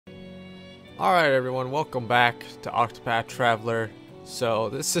Alright everyone, welcome back to Octopath Traveler. So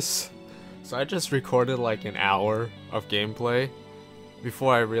I just recorded like an hour of gameplay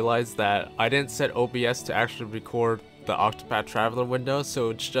before I realized that I didn't set OBS to actually record the Octopath Traveler window, so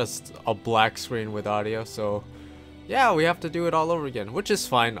it's just a black screen with audio. So yeah, we have to do it all over again, which is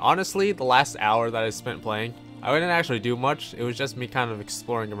fine. Honestly, the last hour that I spent playing, I didn't actually do much. It was just me kind of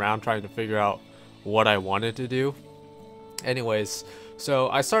exploring around, trying to figure out what I wanted to do. Anyways, so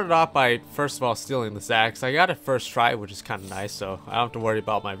I started off by first of all stealing this axe. I got it first try, which is kind of nice, so I don't have to worry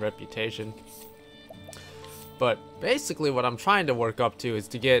about my reputation. But basically what I'm trying to work up to is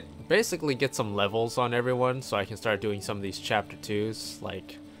to get some levels on everyone, so I can start doing some of these chapter 2s.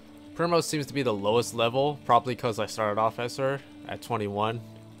 Like Primrose seems to be the lowest level, probably because I started off as her at 21,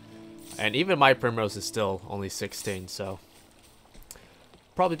 and even my Primrose is still only 16. So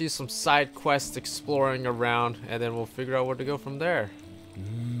probably do some side quests, exploring around, and then we'll figure out where to go from there.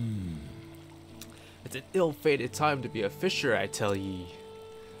 It's an ill-fated time to be a fisher, I tell ye.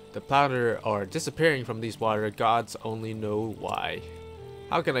 The powder are disappearing from these water, gods only know why.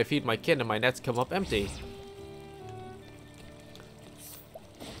 How can I feed my kin and my nets come up empty?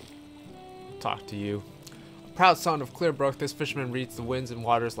 Talk to you. A proud son of Clearbrook, this fisherman reads the winds and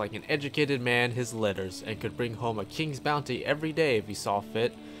waters like an educated man his letters, and could bring home a king's bounty every day if he saw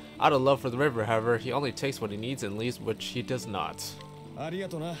fit. Out of love for the river, however, he only takes what he needs and leaves which he does not.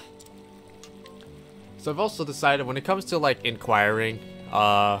 So I've also decided when it comes to like inquiring,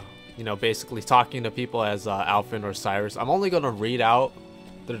 you know, basically talking to people as Alphen or Cyrus, I'm only going to read out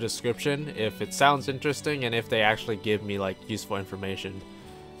the description if it sounds interesting and if they actually give me like useful information.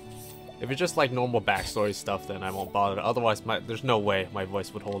 If it's just like normal backstory stuff, then I won't bother. Otherwise, there's no way my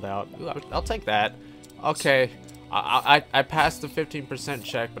voice would hold out. Ooh, I'll take that. Okay, I passed the 15%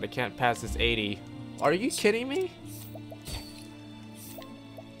 check, but I can't pass this 80. Are you kidding me?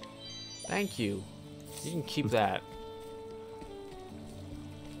 Thank you. You can keep that.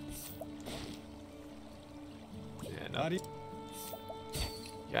 Yeah, no.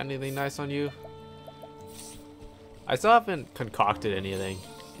 Got anything nice on you? I still haven't concocted anything.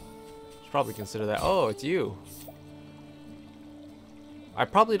 Should probably consider that. Oh, it's you. I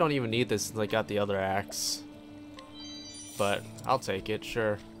probably don't even need this since I got the other axe. But I'll take it,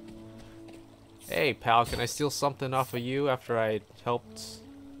 sure. Hey pal, can I steal something off of you after I helped?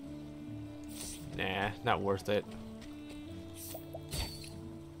 Nah, not worth it.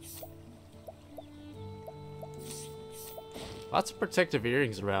 Lots of protective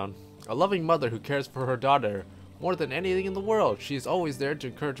earrings around. A loving mother who cares for her daughter more than anything in the world. She is always there to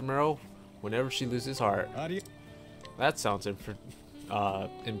encourage Meryl whenever she loses heart. That sounds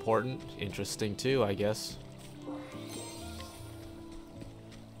important. Interesting too, I guess.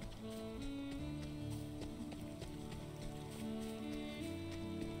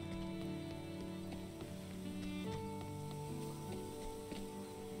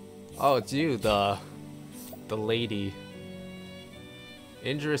 Oh, it's you, the lady.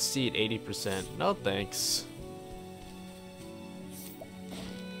 Injurious seed 80%. No thanks.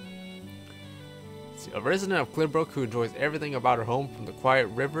 Let's see, a resident of Clearbrook who enjoys everything about her home, from the quiet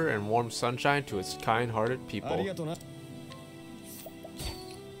river and warm sunshine to its kind-hearted people.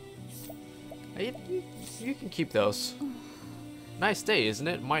 Hey, you can keep those. Nice day, isn't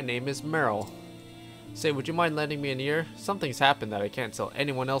it? My name is Meryl. Say, would you mind lending me an ear? Something's happened that I can't tell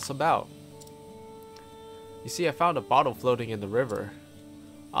anyone else about. You see, I found a bottle floating in the river.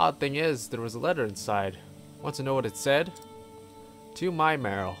 Odd thing is, there was a letter inside. Want to know what it said? To my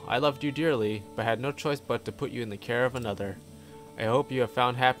Meryl, I loved you dearly, but had no choice but to put you in the care of another. I hope you have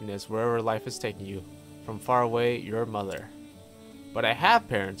found happiness wherever life has taken you. From far away, your mother. But I have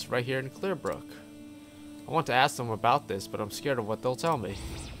parents right here in Clearbrook. I want to ask them about this, but I'm scared of what they'll tell me.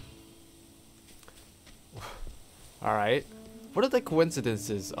 Alright. What are the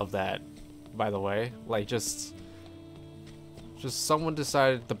coincidences of that, by the way? Like, just someone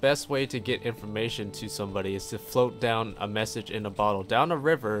decided the best way to get information to somebody is to float down a message in a bottle down a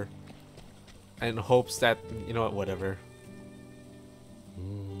river in hopes that, you know what, whatever.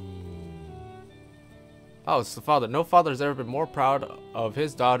 Oh, it's the father. No father has ever been more proud of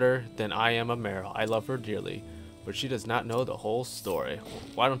his daughter than I am of Meryl. I love her dearly, but she does not know the whole story.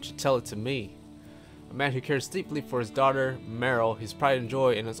 Why don't you tell it to me? A man who cares deeply for his daughter, Meryl, his pride and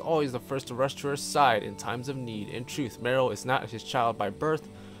joy, and is always the first to rush to her side in times of need. In truth, Meryl is not his child by birth,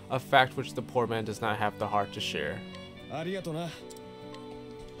 a fact which the poor man does not have the heart to share. What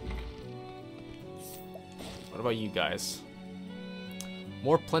about you guys?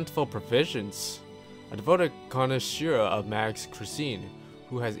 More plentiful provisions. A devoted connoisseur of Mag's cuisine,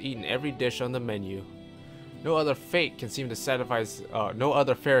 who has eaten every dish on the menu. No other fate can seem to satisfy. No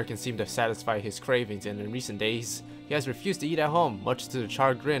other fare can seem to satisfy his cravings, and in recent days, he has refused to eat at home, much to the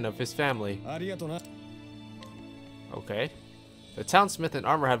chagrin of his family. Okay. The townsmith and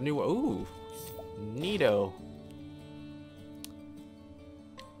armor have new. Ooh, neato.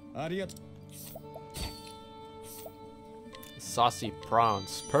 Saucy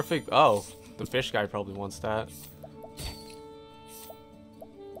prawns, perfect. Oh, the fish guy probably wants that.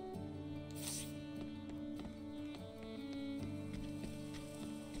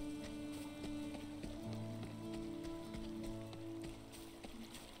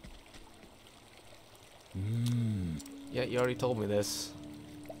 Yeah, you already told me this.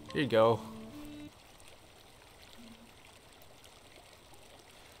 Here you go.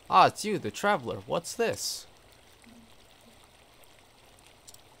 Ah, it's you, the traveler. What's this?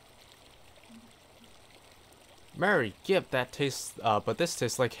 Mary, Gip, that tastes, but this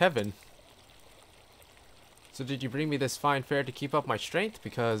tastes like heaven. So did you bring me this fine fare to keep up my strength?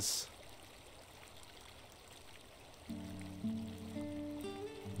 Because...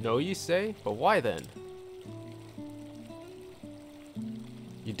 No, you say? But why then?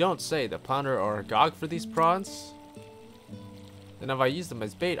 You don't say. The pounder or agog for these prawns? Then if I use them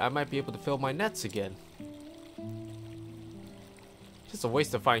as bait, I might be able to fill my nets again. Just a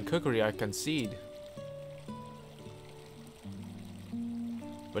waste of fine cookery, I concede.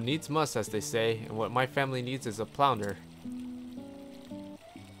 But needs must, as they say, and what my family needs is a pounder.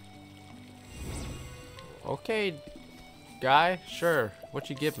 Okay, guy, sure. What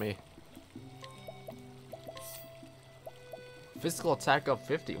you give me? Physical attack up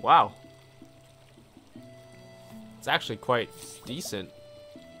 50. Wow. It's actually quite decent.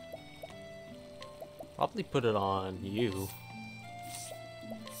 Probably put it on you.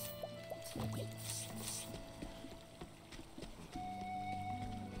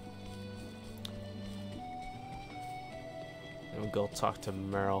 Then we'll go talk to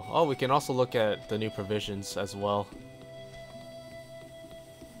Meryl. Oh, we can also look at the new provisions as well.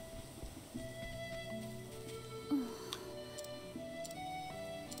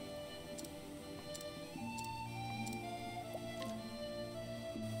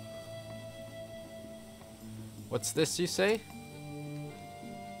 What's this you say?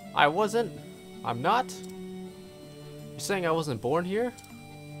 I wasn't? I'm not? You're saying I wasn't born here?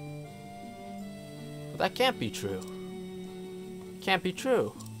 But that can't be true. Can't be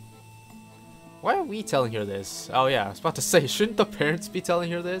true. Why are we telling her this? Oh yeah, I was about to say, shouldn't the parents be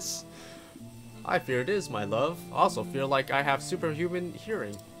telling her this? I fear it is, my love. I also feel like I have superhuman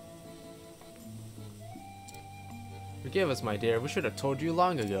hearing. Forgive us, my dear. We should have told you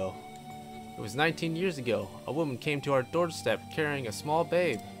long ago. It was 19 years ago. A woman came to our doorstep carrying a small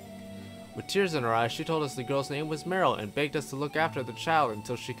babe. With tears in her eyes, she told us the girl's name was Meryl and begged us to look after the child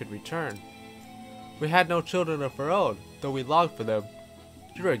until she could return. We had no children of our own, though we longed for them.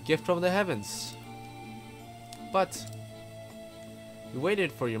 You were a gift from the heavens. But we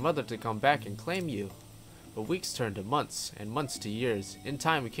waited for your mother to come back and claim you. But weeks turned to months, and months to years. In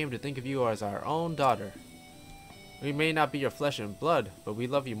time, we came to think of you as our own daughter. We may not be your flesh and blood, but we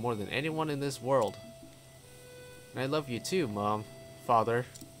love you more than anyone in this world. And I love you too, Mom, Father.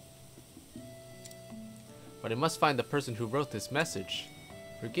 But I must find the person who wrote this message.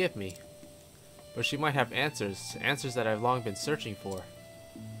 Forgive me. But she might have answers, answers that I've long been searching for.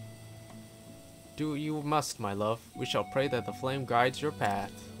 Do you must, my love. We shall pray that the flame guides your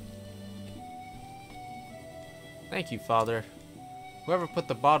path. Thank you, Father. Whoever put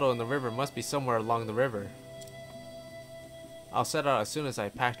the bottle in the river must be somewhere along the river. I'll set out as soon as I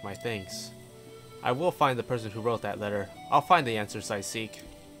packed my things. I will find the person who wrote that letter. I'll find the answers I seek.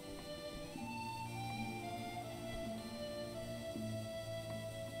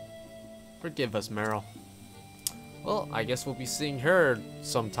 Forgive us, Meryl. Well, I guess we'll be seeing her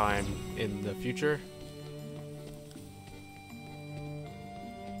sometime in the future.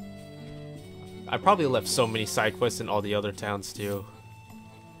 I probably left so many side quests in all the other towns too.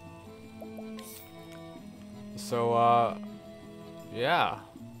 So, yeah.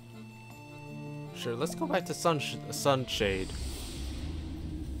 Sure, let's go back to Sunshade.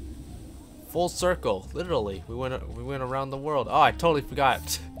 Full circle, literally. We went around the world. Oh, I totally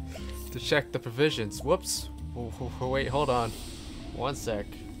forgot to check the provisions. Whoops. Wait, hold on. One sec.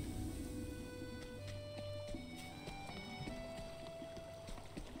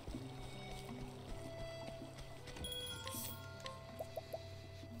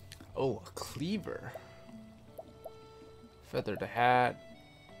 Oh, a cleaver. Feathered hat.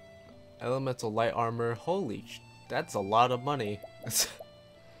 Elemental light armor. Holy, that's a lot of money.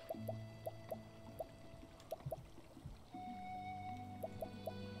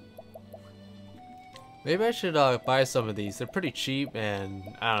 Maybe I should buy some of these. They're pretty cheap and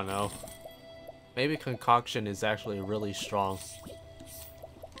I don't know. Maybe concoction is actually really strong.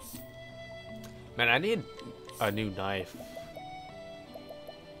 Man, I need a new knife.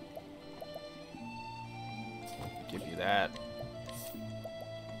 Give you that.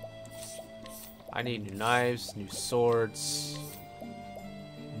 I need new knives, new swords,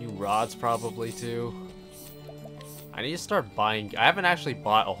 new rods probably too. I need to start buying. I haven't actually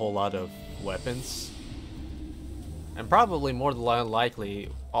bought a whole lot of weapons. And probably more than likely,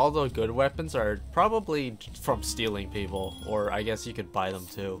 all the good weapons are probably from stealing people. Or I guess you could buy them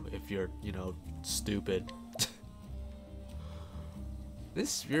too if you're, you know, stupid. This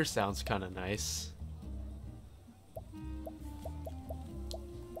sphere sounds kind of nice.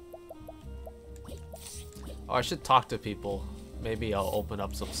 Oh, I should talk to people. Maybe I'll open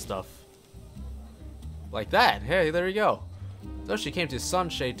up some stuff. Like that. Hey, there you go. Though she came to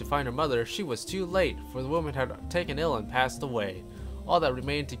Sunshade to find her mother, she was too late, for the woman had taken ill and passed away. All that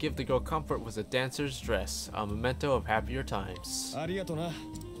remained to give the girl comfort was a dancer's dress, a memento of happier times.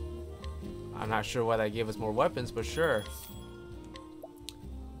 I'm not sure why that gave us more weapons, but sure.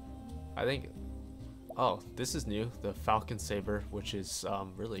 I think... Oh, this is new. The Falcon Saber, which is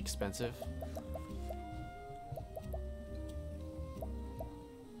really expensive.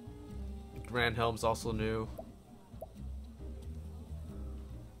 Grand Helm's also new.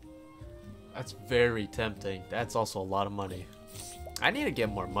 That's very tempting. That's also a lot of money. I need to get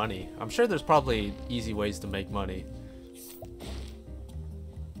more money. I'm sure there's probably easy ways to make money.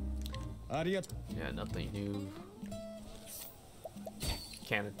 Yeah, nothing new.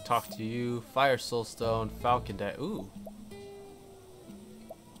 Can't talk to you. Fire Soulstone, Falcon Deck. Ooh.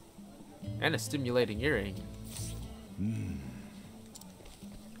 And a stimulating earring.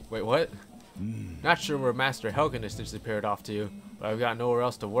 Wait, what? Not sure where Master Helgen has disappeared off to, but I've got nowhere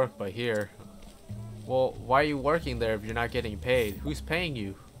else to work but here. Well, why are you working there if you're not getting paid? Who's paying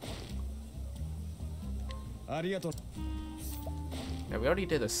you? Yeah, we already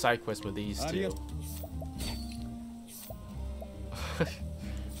did a side quest with these two.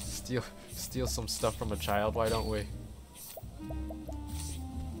 Steal some stuff from a child, why don't we?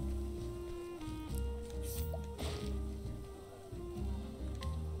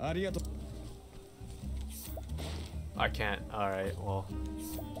 I can't. Alright, well.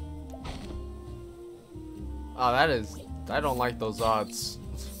 Oh, that is... I don't like those odds.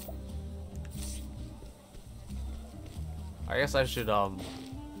 I guess I should,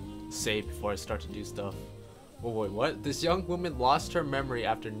 save before I start to do stuff. Oh, wait, what? This young woman lost her memory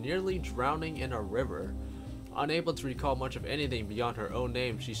after nearly drowning in a river. Unable to recall much of anything beyond her own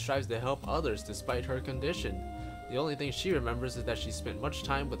name, she strives to help others despite her condition. The only thing she remembers is that she spent much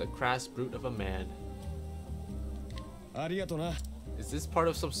time with a crass brute of a man. Is this part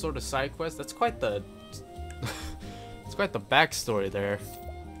of some sort of side quest? That's quite the... it's quite the backstory there.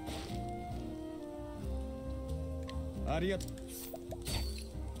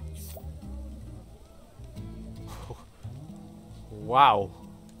 Wow.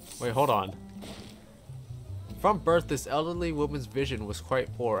 Wait, hold on. From birth, this elderly woman's vision was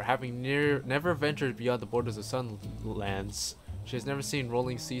quite poor, having never ventured beyond the borders of Sunlands. She has never seen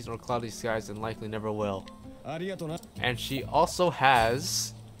rolling seas or cloudy skies and likely never will. And she also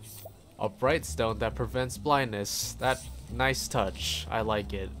has a bright stone that prevents blindness. That nice touch. I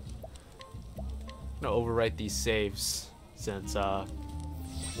like it. I'm gonna overwrite these saves since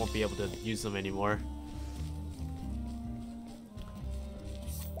won't be able to use them anymore.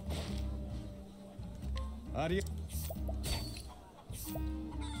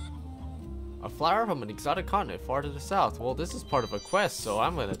 A flower from an exotic continent far to the south. Well, this is part of a quest, so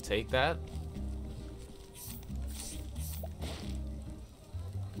I'm gonna take that.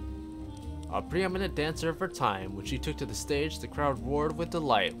 A preeminent dancer of her time, when she took to the stage, the crowd roared with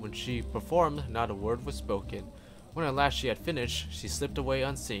delight. When she performed, not a word was spoken. When at last she had finished, she slipped away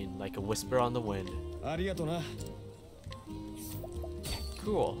unseen, like a whisper on the wind.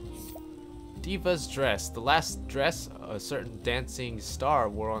 Cool. Diva's dress. The last dress a certain dancing star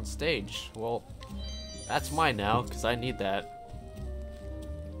wore on stage. Well, that's mine now, because I need that.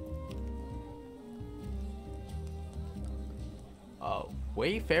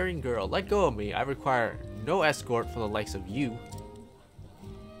 Wayfaring girl, let go of me. I require no escort from the likes of you.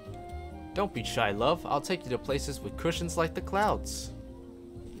 Don't be shy, love. I'll take you to places with cushions like the clouds.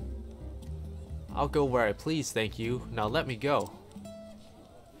 I'll go where I please, thank you. Now let me go.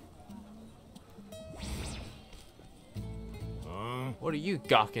 What are you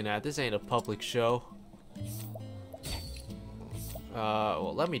gawking at? This ain't a public show.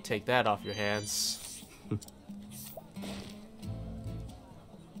 Well, let me take that off your hands.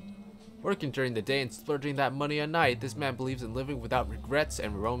 Working during the day and splurging that money at night, this man believes in living without regrets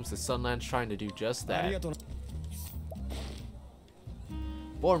and roams the Sunlands trying to do just that.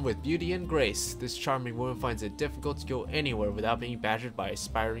 Born with beauty and grace, this charming woman finds it difficult to go anywhere without being badgered by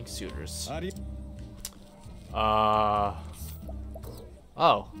aspiring suitors. Oh.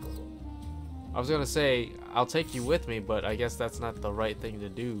 I was gonna say, I'll take you with me, but I guess that's not the right thing to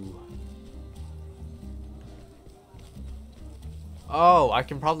do. Oh, I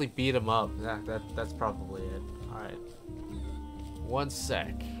can probably beat him up. That's probably it. Alright. One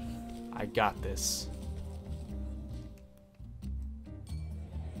sec. I got this.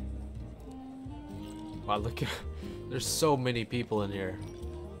 Wow, look at... There's so many people in here.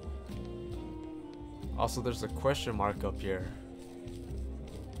 Also, there's a question mark up here.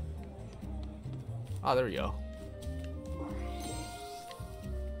 Oh, there we go.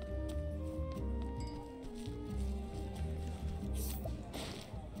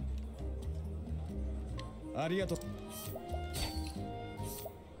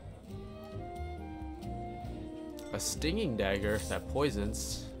 A stinging dagger that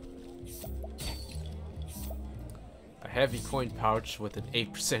poisons. A heavy coin pouch with an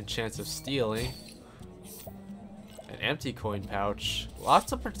 8% chance of stealing. An empty coin pouch.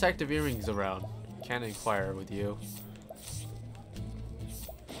 Lots of protective earrings around. Can't inquire with you.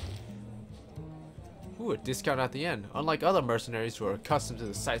 Ooh, a discount at the end. Unlike other mercenaries who are accustomed to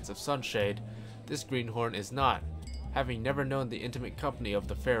the sights of Sunshade, this greenhorn is not, having never known the intimate company of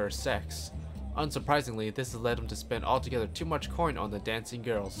the fairer sex. Unsurprisingly, this has led him to spend altogether too much coin on the dancing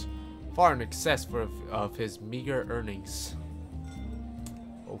girls, far in excess of his meager earnings.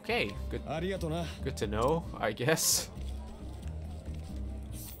 Okay, good to know, I guess.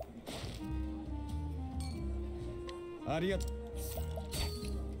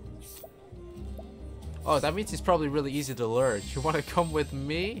 Oh, that means he's probably really easy to lure. You want to come with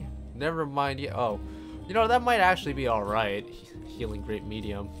me? Never mind. Yeah. Oh, you know, that might actually be alright. Healing Great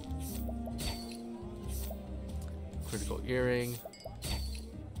Medium. Critical earring.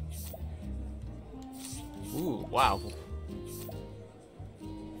 Ooh, wow.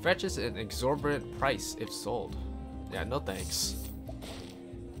 Fetches an exorbitant price if sold. Yeah, no thanks.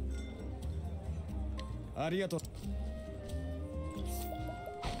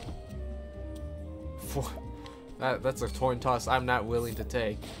 That's a coin toss I'm not willing to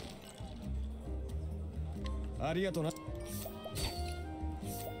take.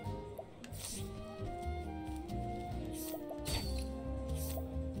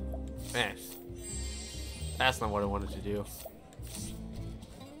 Man, that's not what I wanted to do.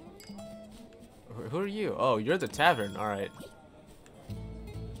 Who are you? Oh, you're the tavern. Alright.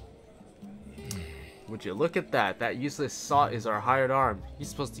 Would you look at that? That useless sot is our hired arm. He's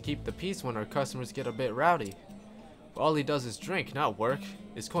supposed to keep the peace when our customers get a bit rowdy. But all he does is drink, not work.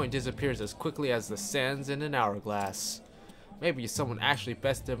 His coin disappears as quickly as the sands in an hourglass. Maybe if someone actually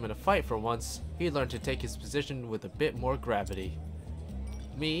bested him in a fight for once, he'd learn to take his position with a bit more gravity.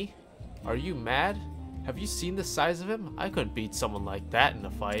 Me? Are you mad? Have you seen the size of him? I couldn't beat someone like that in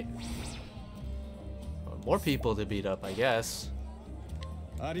a fight. More people to beat up, I guess.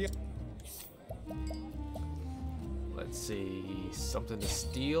 Let's see, something to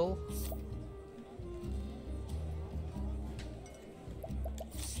steal.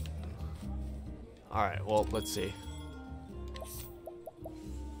 Alright, well, let's see.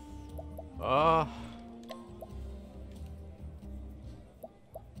 I'll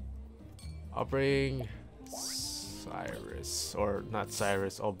bring Cyrus, or not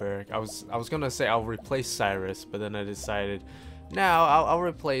Cyrus, Alberic. I was gonna say I'll replace Cyrus, but then I decided now I'll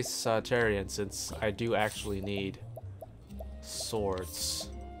replace Tyrion, since I do actually need swords.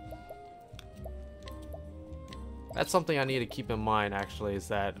 That's something I need to keep in mind, actually, is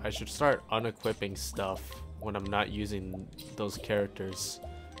that I should start unequipping stuff when I'm not using those characters.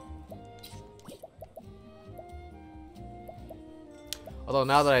 Although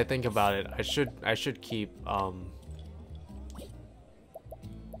now that I think about it, I should keep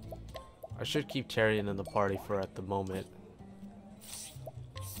Tyrion in the party for at the moment.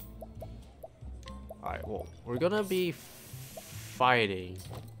 Alright, well, we're gonna be fighting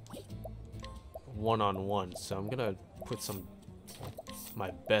one-on-one, so I'm gonna put my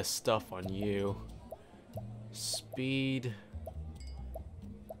best stuff on you. Speed,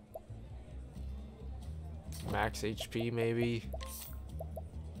 max HP maybe.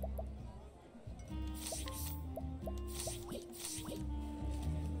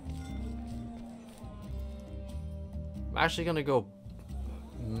 I'm actually gonna go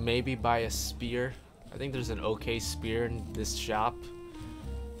maybe buy a spear. I think there's an okay spear in this shop.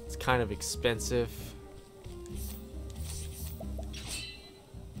 It's kind of expensive.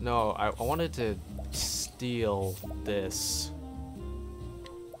 No, I wanted to steal this.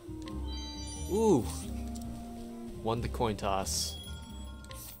 Ooh! Won the coin toss.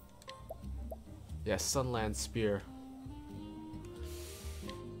 Yeah, Sunland Spear.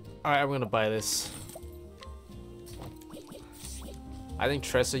 Alright, I'm gonna buy this. I think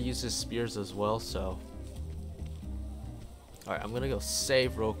Tressa uses spears as well, so. Alright, I'm gonna go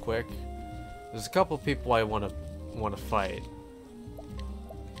save real quick. There's a couple people I wanna fight.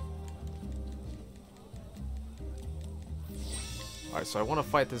 Alright, so I wanna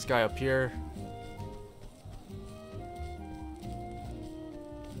fight this guy up here.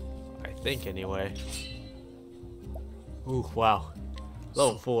 I think anyway. Ooh, wow.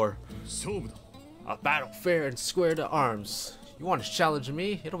 Level 4. A battle fair and square to arms. You want to challenge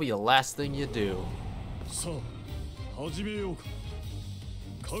me? It'll be the last thing you do.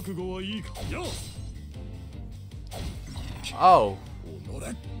 Oh.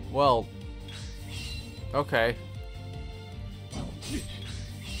 Well. Okay.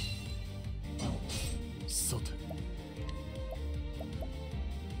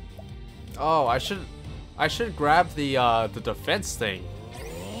 Oh, I should grab the defense thing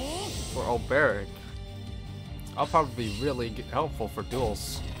for Oberic. I'll probably be really helpful for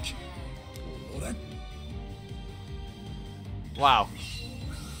duels. Wow.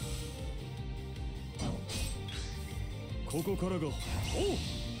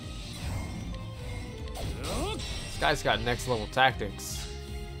 This guy's got next level tactics.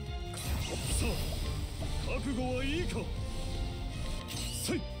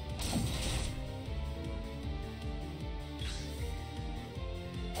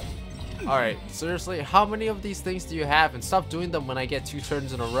 Alright, seriously, how many of these things do you have? And stop doing them when I get 2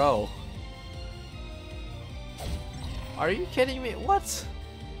 turns in a row. Are you kidding me? What?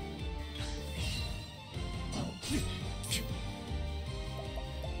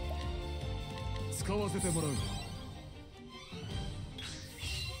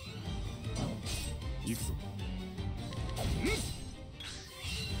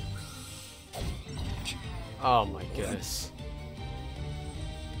 Oh my goodness.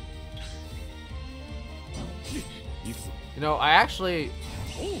 You know, I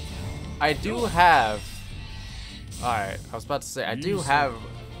do have. Alright, I was about to say, I do have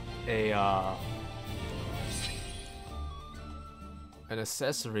a, an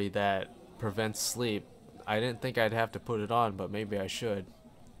accessory that prevents sleep. I didn't think I'd have to put it on, but maybe I should.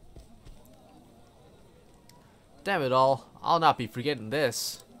 Damn it all, I'll not be forgetting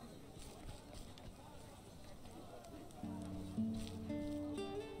this.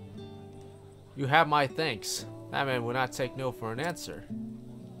 You have my thanks. That man would not take no for an answer.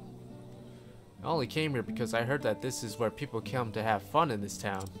 I only came here because I heard that this is where people come to have fun in this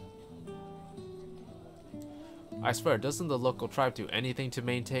town. I swear, doesn't the local tribe do anything to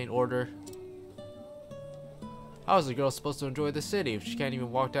maintain order? How is a girl supposed to enjoy the city if she can't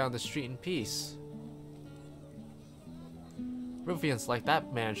even walk down the street in peace? Ruffians like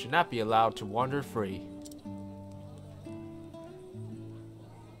that man should not be allowed to wander free.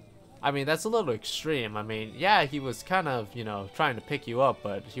 I mean, that's a little extreme. I mean, yeah, he was kind of, you know, trying to pick you up,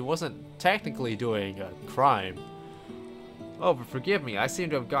 but he wasn't technically doing a crime. Oh, but forgive me, I seem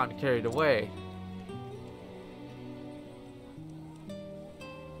to have gotten carried away.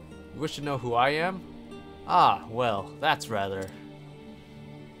 You wish to know who I am? Ah, well, that's rather.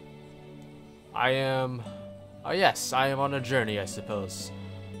 I am... Oh yes, I am on a journey, I suppose.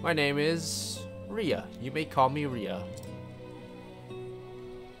 My name is... Ria. You may call me Ria.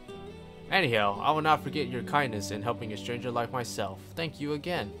 Anyhow, I will not forget your kindness in helping a stranger like myself. Thank you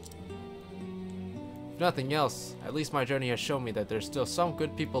again. If nothing else, at least my journey has shown me that there's still some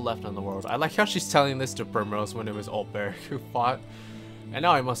good people left in the world. I like how she's telling this to Primrose when it was Ulberg who fought. And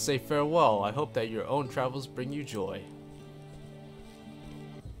now I must say farewell. I hope that your own travels bring you joy.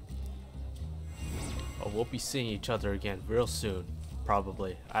 Oh, we'll be seeing each other again real soon.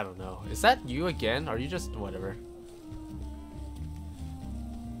 Probably. I don't know. Is that you again? Are you just... whatever.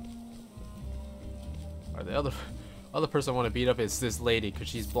 Or the other person I want to beat up is this lady because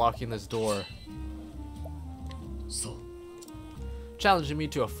she's blocking this door. Challenging me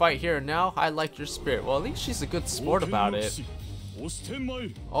to a fight here and now? I like your spirit. Well, at least she's a good sport about it.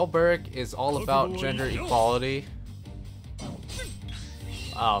 Ulberg is all about gender equality.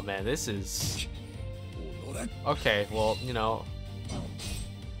 Oh man, this is... Okay, well, you know...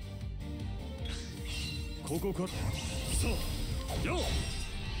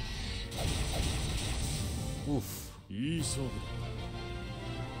 Oof.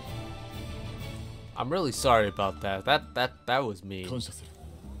 I'm really sorry about that. That was mean.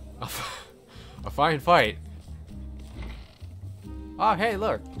 A fine fight. Oh, hey,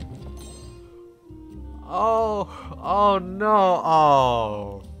 look. Oh, oh no,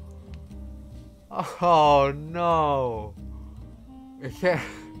 oh. Oh no. I can't.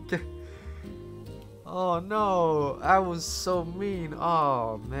 Oh no, that was so mean.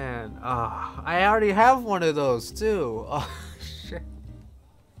 Oh man. I already have one of those too. Oh shit.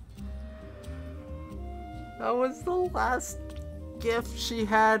 That was the last gift she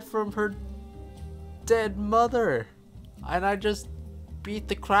had from her dead mother. And I just beat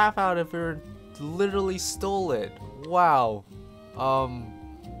the crap out of her and literally stole it. Wow.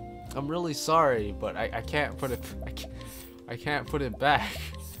 I'm really sorry, but I can't put it I can't put it back.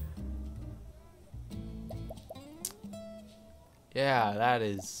 Yeah, that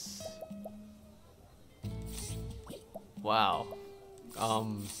is wow.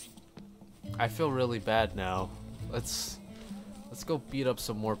 I feel really bad now. Let's go beat up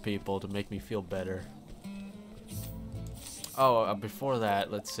some more people to make me feel better. Oh, before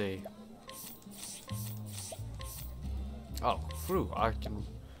that, let's see. Oh, phew, I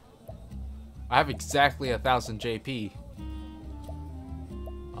have exactly 1,000 JP.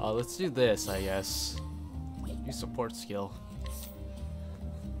 Let's do this, I guess. Use support skill.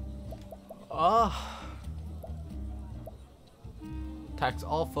 Attacks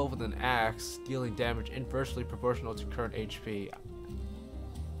all foe with an axe, dealing damage inversely proportional to current HP.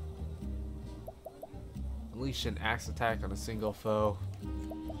 Unleash an axe attack on a single foe.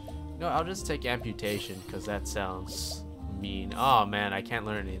 No, I'll just take amputation because that sounds mean. Oh man, I can't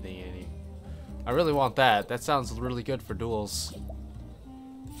learn anything. I really want that. That sounds really good for duels.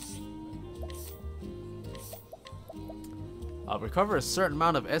 Recover a certain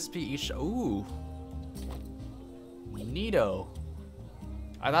amount of SP each. Ooh. Neato.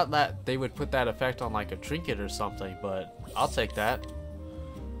 I thought that they would put that effect on like a trinket or something, but I'll take that.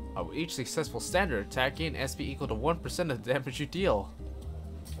 Each successful standard attack gain SP equal to 1% of the damage you deal.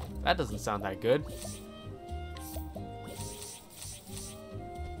 That doesn't sound that good.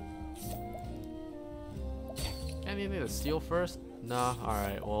 Anything to steal first? Nah,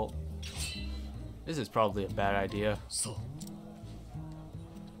 alright, well. This is probably a bad idea.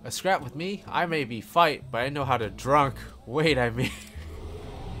 A scrap with me? I may be fight, but I know how to drunk. Wait, I mean.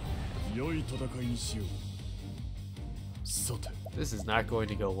 This is not going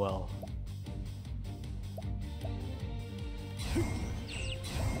to go well.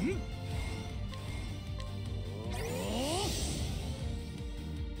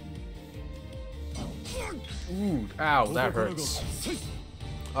 Ooh, ow, that hurts.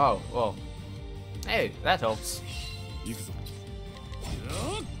 Oh, well. Hey, that helps.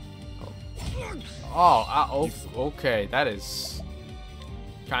 Oh, okay, that is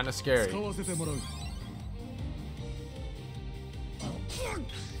kind of scary.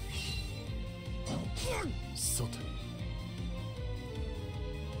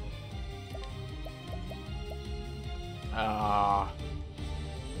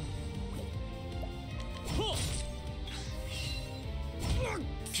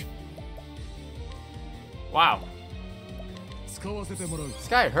 Wow. This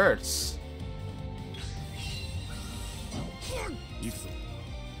guy hurts.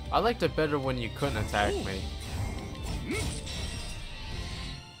 I liked it better when you couldn't attack me.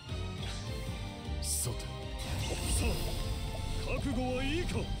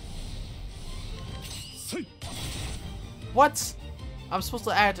 What? I'm supposed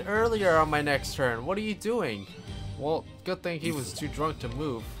to act earlier on my next turn. What are you doing? Well, good thing he was too drunk to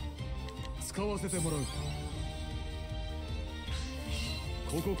move.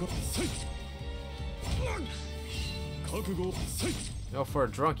 No, for a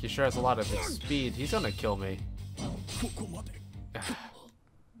drunk, he sure has a lot of speed. He's gonna kill me.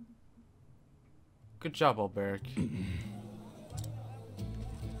 Good job, Alberic.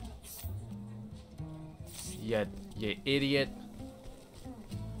 You idiot.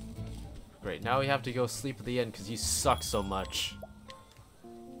 Great, now we have to go sleep at the end because you suck so much.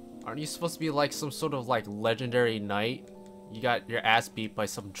 Aren't you supposed to be like some sort of like legendary knight? You got your ass beat by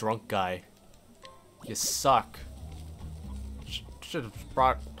some drunk guy. You suck. Should have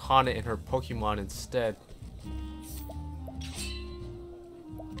brought Hana and her Pokemon instead.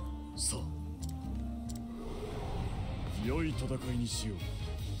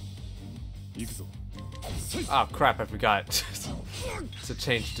 Oh crap, I forgot to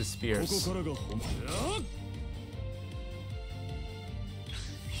change to spears.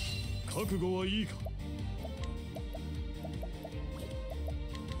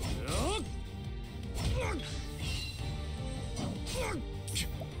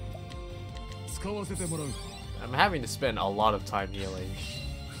 I'm having to spend a lot of time healing.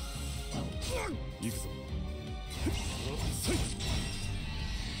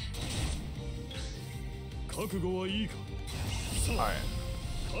 Alright.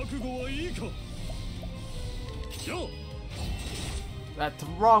 That's the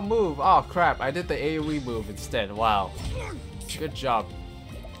wrong move. Oh crap, I did the AoE move instead. Wow. Good job.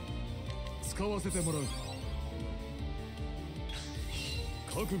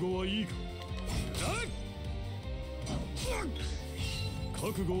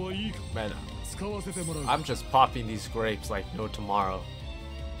 Man, I'm just popping these grapes like no tomorrow.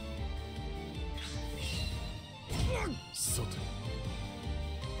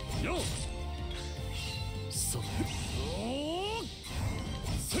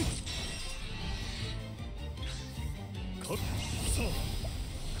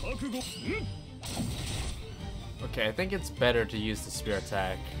 Okay, I think it's better to use the spear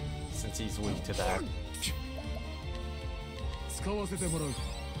attack since he's weak to that.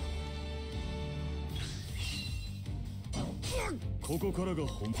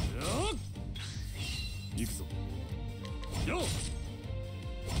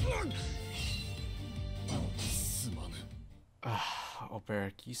 Oh,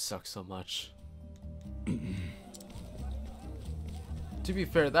 Barrick, you suck so much. To be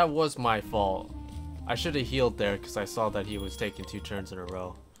fair, that was my fault. I should have healed there because I saw that he was taking 2 turns in a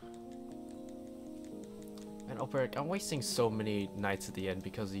row. And Operic, I'm wasting so many knights at the end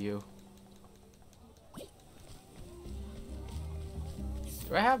because of you.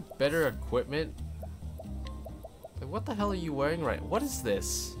 Do I have better equipment? Like, what the hell are you wearing right? What is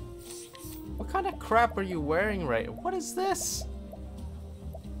this? What kind of crap are you wearing right? What is this?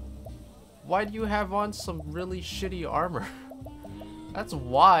 Why do you have on some really shitty armor? That's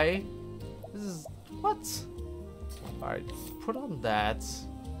why. This is... what? Alright, put on that.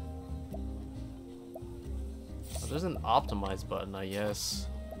 Oh, there's an optimize button, I guess.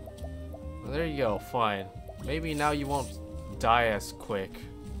 Well, there you go, fine. Maybe now you won't die as quick.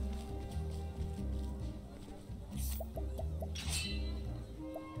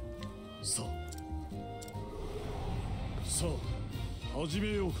 So, 始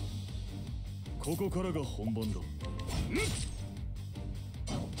めようか。ここからが本番だ。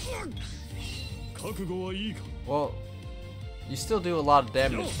Well, you still do a lot of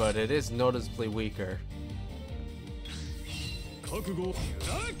damage, but it is noticeably weaker.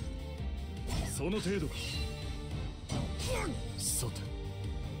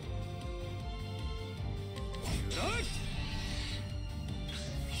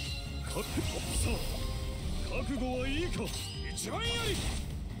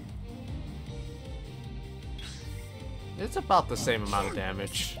 It's about the same amount of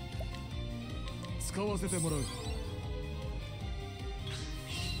damage.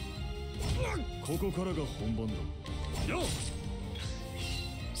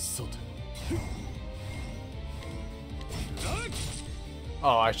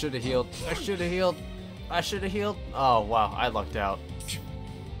 Oh, I should have healed. I should have healed. I should have healed. Oh, wow. I lucked out.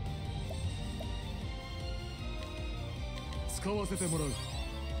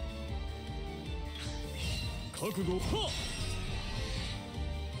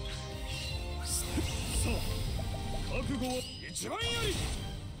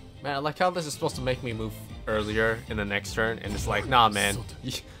 Man, I like how this is supposed to make me move earlier in the next turn, and it's like, nah, man,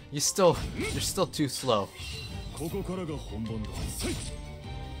 you're still too slow.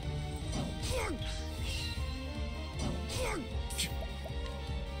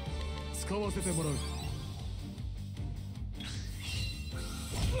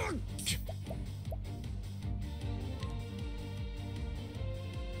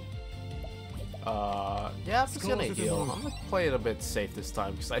 Yeah, I'm just gonna heal. I'm gonna play it a bit safe this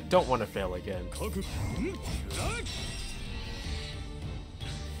time because I don't want to fail again.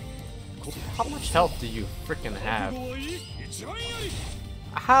 How much health do you freaking have?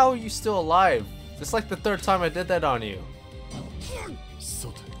 How are you still alive? It's like the 3rd time I did that on you.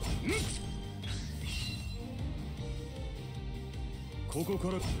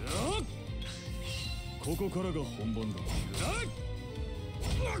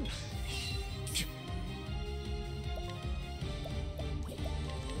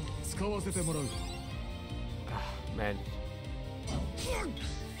 Man.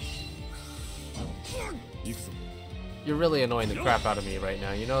 You're really annoying the crap out of me right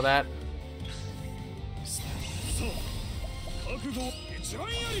now, you know that?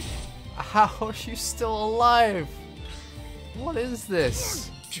 How are you still alive? What is this?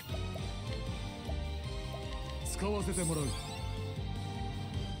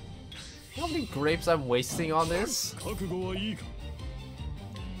 How many grapes I'm wasting on this?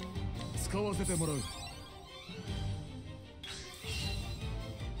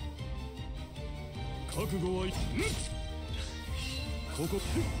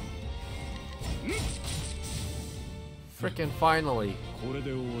 Frickin' finally.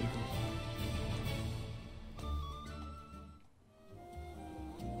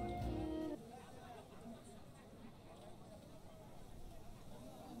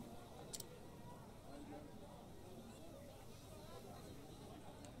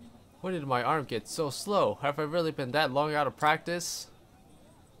 When did my arm get so slow? Have I really been that long out of practice?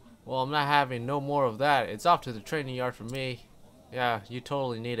 Well, I'm not having no more of that. It's off to the training yard for me. Yeah, you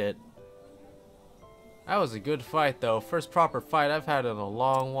totally need it. That was a good fight though. First proper fight I've had in a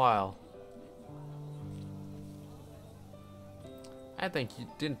long while. I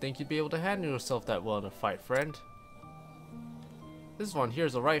didn't think you'd be able to handle yourself that well in a fight, friend. This one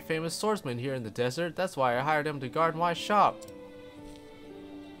here's a right famous swordsman here in the desert. That's why I hired him to guard my shop.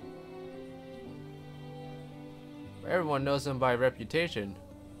 Everyone knows him by reputation.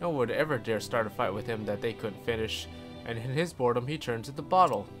 No one would ever dare start a fight with him that they couldn't finish, and in his boredom he turns to the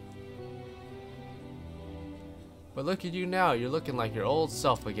bottle. But look at you now, you're looking like your old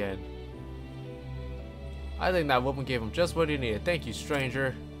self again. I think that woman gave him just what he needed. Thank you,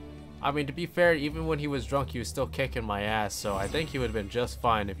 stranger. I mean, to be fair, even when he was drunk he was still kicking my ass, so I think he would have been just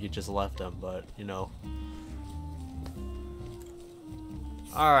fine if you just left him, but, you know.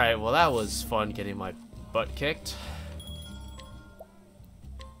 Alright, well that was fun getting my butt kicked.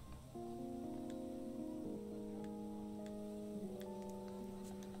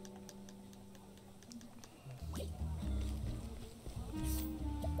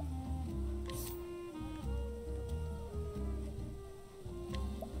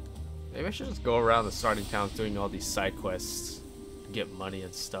 Maybe I should just go around the starting towns doing all these side quests to get money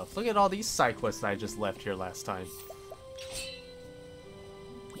and stuff. Look at all these side quests that I just left here last time.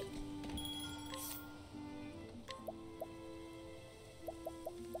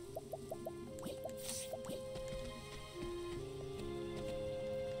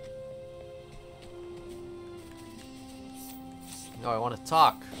 No, I want to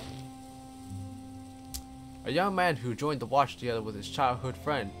talk. A young man who joined the watch together with his childhood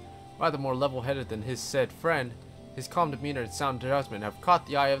friend, rather more level-headed than his said friend, his calm demeanor and sound judgment have caught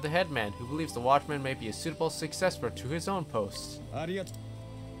the eye of the headman, who believes the watchman may be a suitable successor to his own post.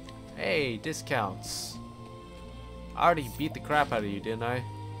 Hey, discounts. I already beat the crap out of you, didn't I?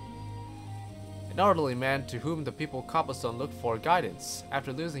 An elderly man to whom the people of Cobblestone looked for guidance.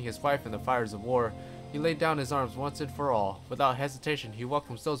 After losing his wife in the fires of war, he laid down his arms once and for all. Without hesitation, he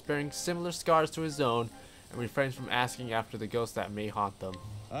welcomes those bearing similar scars to his own, and refrains from asking after the ghosts that may haunt them.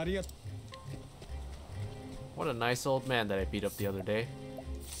 What a nice old man that I beat up the other day.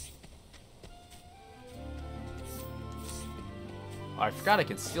 Oh, I forgot I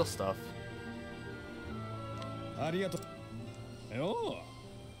can steal stuff.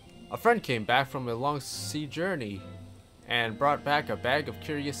 A friend came back from a long sea journey and brought back a bag of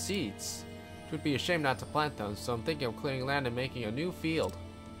curious seeds. It would be a shame not to plant them, so I'm thinking of clearing land and making a new field.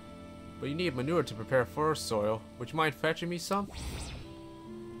 But you need manure to prepare for soil. Would you mind fetching me some?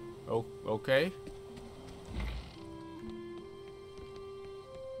 Oh, okay.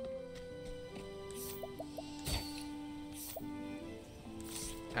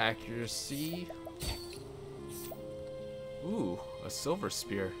 Accuracy. Ooh, a silver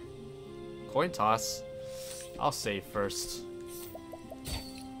spear. Coin toss. I'll save first.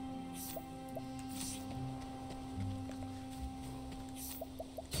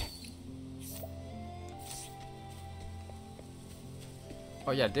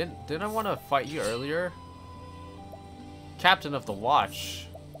 Oh yeah, didn't I want to fight you earlier? Captain of the Watch.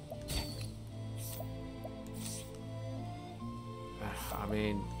 I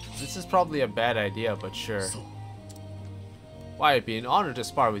mean, this is probably a bad idea, but sure. Why, it'd be an honor to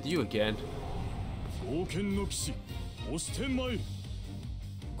spar with you again. Okay,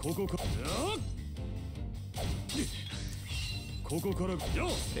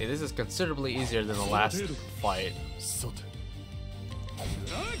 this is considerably easier than the last fight.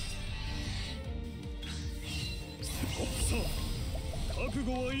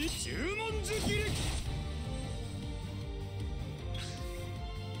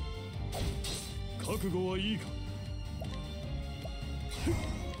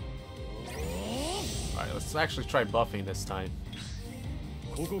 Alright, let's actually try buffing this time.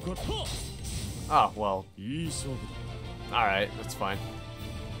 Oh, well. Alright, that's fine.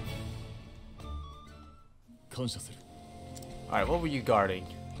 Alright, what were you guarding?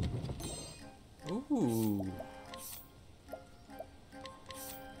 Ooh.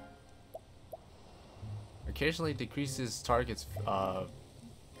 Occasionally decreases target's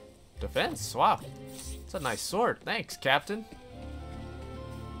defense. Wow. It's a nice sword. Thanks, Captain.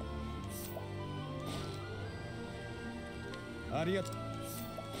 I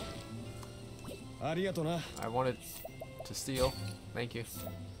wanted to steal. Thank you.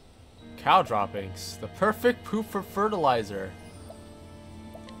 Cow droppings. The perfect poop for fertilizer.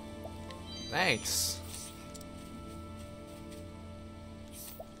 Thanks.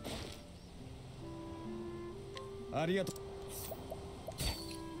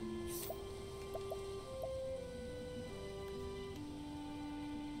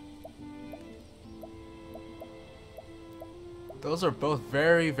 Those are both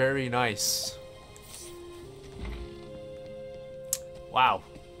very, very nice. Wow.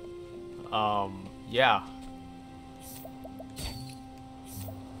 Yeah.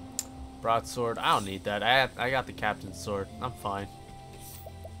 Broadsword. I don't need that. I got the captain's sword. I'm fine.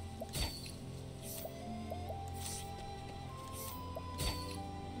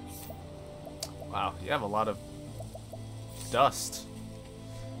 Wow, you have a lot of dust.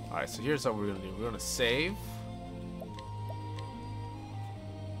 Alright, so here's what we're gonna do. We're gonna save.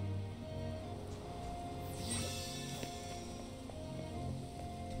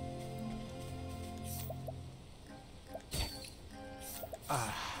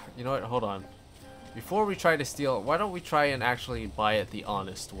 You know what? Hold on. Before we try to steal, why don't we try and actually buy it the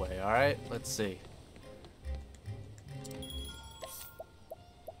honest way, alright? Let's see.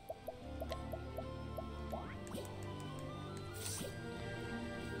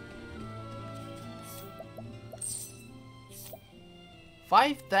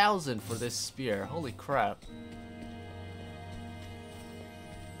 $5,000 for this spear. Holy crap.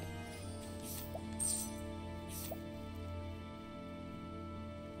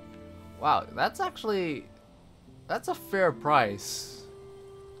 Wow, that's a fair price.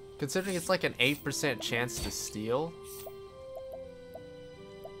 Considering it's like an 8% chance to steal.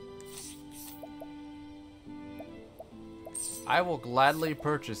 I will gladly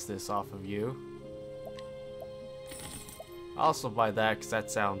purchase this off of you. I'll also buy that because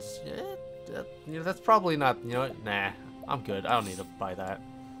that sounds, you know, that's probably not, you know, nah, I'm good. I don't need to buy that.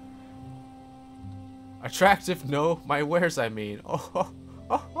 Attractive? No, my wares, I mean. Oh.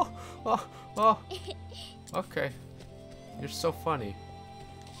 Okay. You're so funny.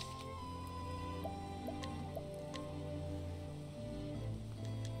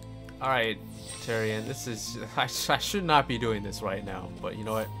 Alright, Tyrion, this is... I should not be doing this right now, but you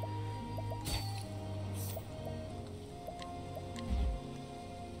know what?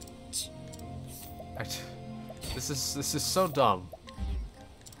 This is so dumb.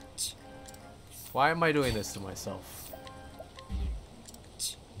 Why am I doing this to myself?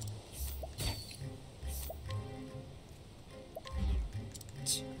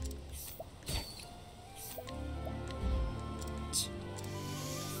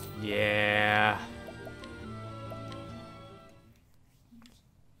 Yeah.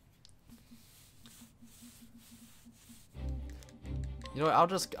 You know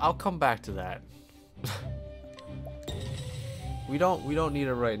what, I'll come back to that. We don't need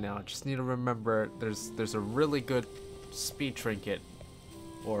it right now. Just need to remember there's a really good speed trinket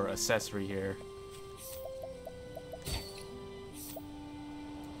or accessory here.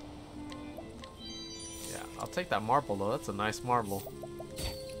 Yeah, I'll take that marble though. That's a nice marble.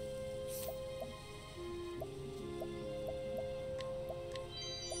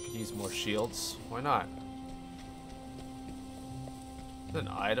 Could use more shields. Why not? Is an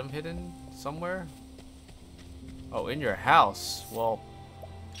item hidden somewhere? Oh, in your house. Well,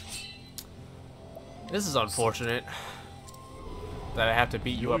 this is unfortunate that I have to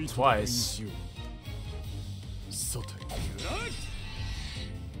beat you up twice.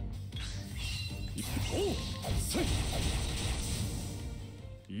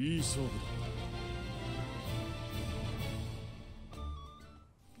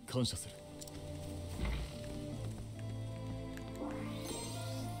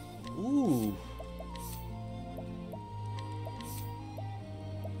 Ooh.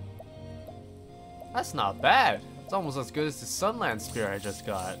 That's not bad. It's almost as good as the Sunland Spear I just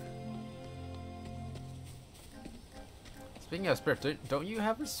got. Speaking of spear, don't you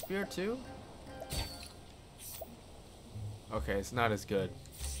have a spear too? Okay, it's not as good.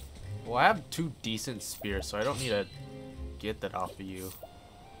 Well, I have two decent spears, so I don't need to get that off of you.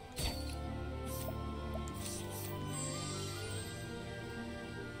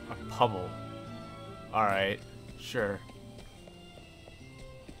 A pummel. Alright, sure.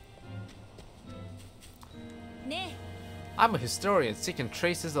 I'm a historian seeking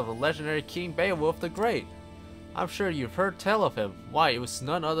traces of the legendary King Beowulf the Great. I'm sure you've heard tell of him. Why, it was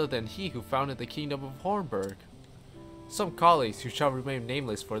none other than he who founded the kingdom of Hornburg. Some colleagues, who shall remain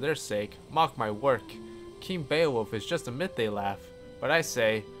nameless for their sake, mock my work. King Beowulf is just a myth, they laugh. But I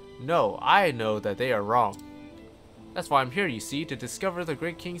say, no, I know that they are wrong. That's why I'm here, you see, to discover the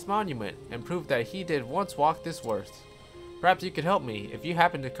great king's monument, and prove that he did once walk this earth. Perhaps you could help me. If you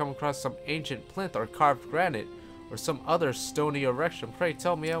happen to come across some ancient plinth or carved granite, or some other stony erection, pray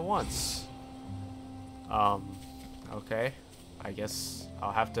tell me at once. Okay. I guess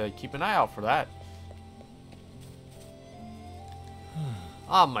I'll have to keep an eye out for that.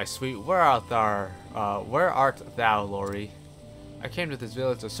 Ah, my sweet, where art thou, Lori? I came to this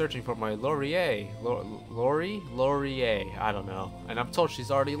village searching for my Laurier. Laurier? I don't know. And I'm told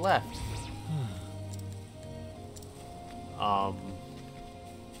she's already left.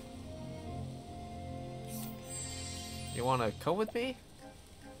 You wanna come with me?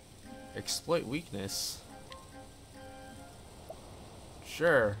 Exploit weakness.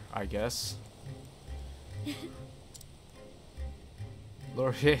 Sure, I guess.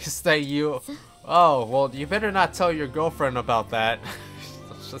 Laurier, is that you? Oh, well, you better not tell your girlfriend about that.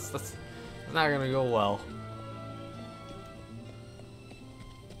 That's not gonna go well.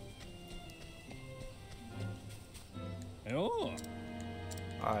 Oh.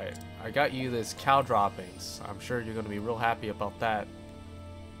 Alright, I got you this cow droppings. I'm sure you're gonna be real happy about that.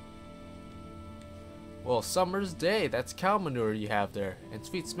 Well, summer's day, that's cow manure you have there. And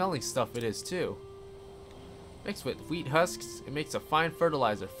sweet smelling stuff it is too. Mixed with wheat husks, it makes a fine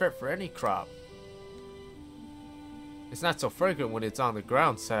fertilizer fit for any crop. It's not so fragrant when it's on the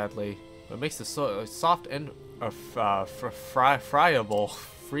ground, sadly, but makes the soil soft and friable.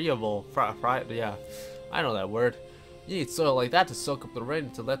 Yeah, I know that word. You need soil like that to soak up the rain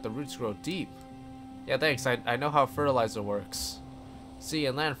and to let the roots grow deep. Yeah, thanks, I know how fertilizer works. See,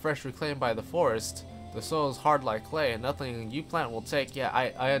 in land fresh reclaimed by the forest, the soil is hard like clay and nothing you plant will take. Yeah,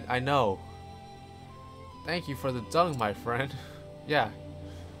 I know. Thank you for the dung, my friend. Yeah.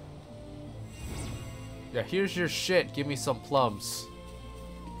 Yeah, here's your shit. Give me some plums.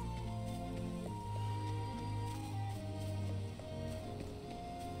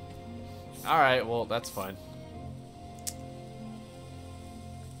 Alright, well, that's fine.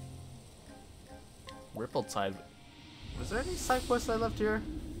 Ripple-tide. Was there any side quests I left here?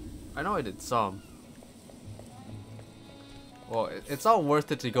 I know I did some. Well, it's all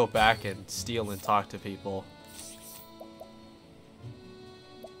worth it to go back and steal and talk to people.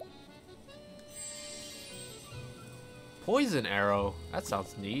 Poison arrow. That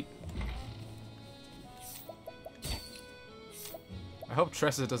sounds neat. I hope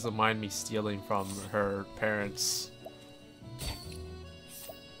Tressa doesn't mind me stealing from her parents.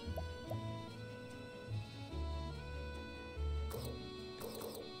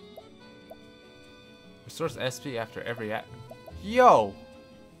 Restores SP after every act. Yo!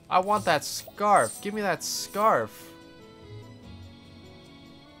 I want that scarf. Give me that scarf.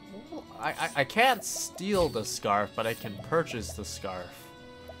 I can't steal the scarf, but I can purchase the scarf.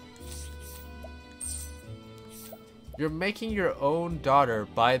 You're making your own daughter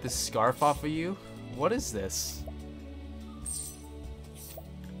buy the scarf off of you? What is this?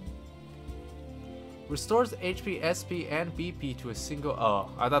 Restores HP, SP, and BP to a single...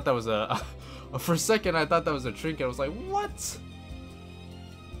 Oh, I thought that was a... For a second, I thought that was a trinket. I was like, what?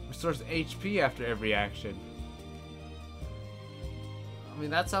 Restores HP after every action. I mean,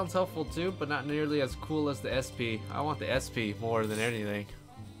 that sounds helpful too, but not nearly as cool as the SP. I want the SP more than anything.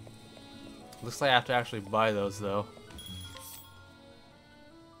 Looks like I have to actually buy those though.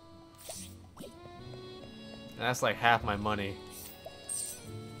 And that's like half my money.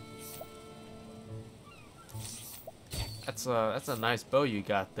 That's a nice bow you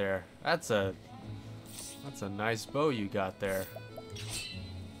got there. That's a nice bow you got there.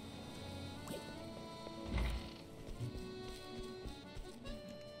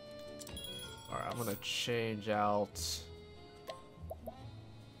 Alright, I'm gonna change out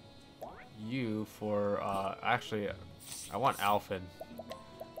you for actually I want Alphen.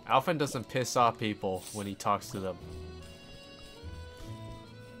 Alphen doesn't piss off people when he talks to them.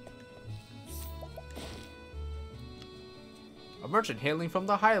 A merchant hailing from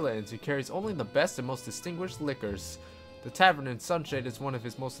the highlands who carries only the best and most distinguished liquors. The tavern in Sunshade is one of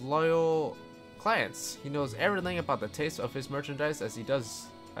his most loyal clients. He knows everything about the taste of his merchandise as he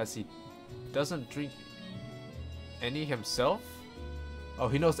doesn't drink any himself. Oh,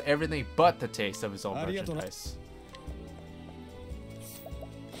 he knows everything but the taste of his own merchandise.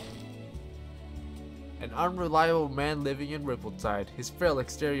 An unreliable man living in Ripple-tide. His frail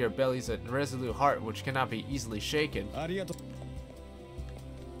exterior bellies a resolute heart which cannot be easily shaken.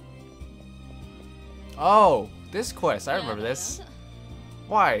 Oh, this quest. I remember this.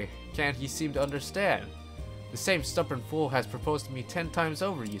 Why can't he seem to understand? The same stubborn fool has proposed to me 10 times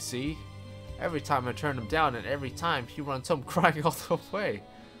over, you see. Every time I turn him down, and every time he runs home crying all the way.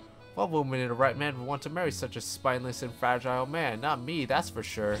 What woman in a right man would want to marry such a spineless and fragile man? Not me, that's for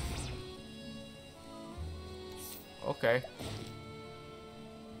sure. Okay.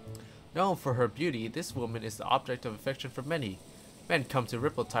 Known for her beauty, this woman is the object of affection for many. Men come to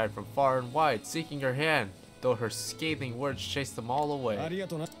Rippletide from far and wide, seeking her hand, though her scathing words chase them all away.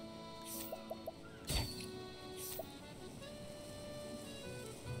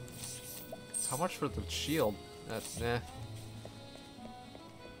 How much for the shield? That's eh.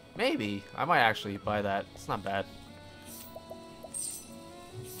 Maybe. I might actually buy that. It's not bad.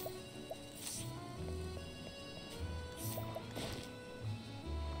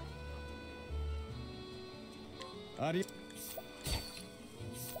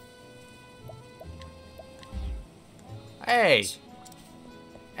 Hey!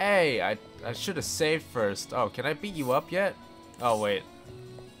 Hey, I should have saved first. Oh, can I beat you up yet? Oh, wait.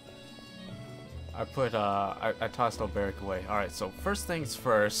 I put, I tossed Oberic away. Alright, so first things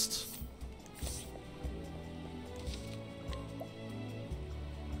first.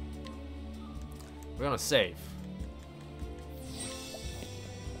 We're gonna save.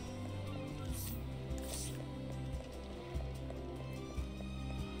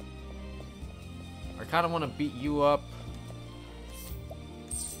 I kinda wanna beat you up.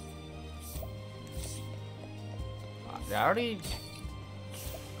 I already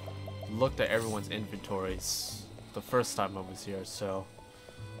looked at everyone's inventories the first time I was here, so.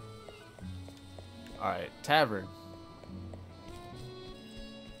 Alright, tavern.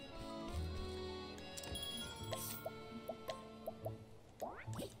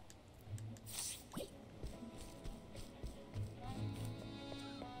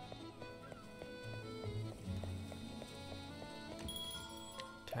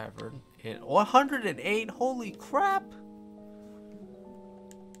 Tavern in 108. Holy crap!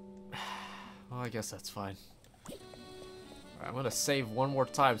 Well, I guess that's fine. Alright, I'm gonna save one more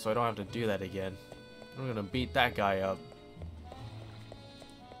time so I don't have to do that again. I'm gonna beat that guy up.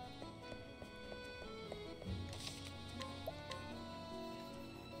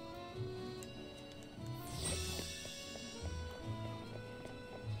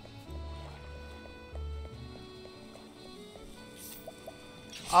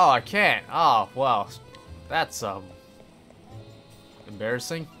 Oh, I can't. Oh, well, that's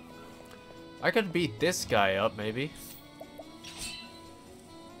embarrassing. I could beat this guy up, maybe.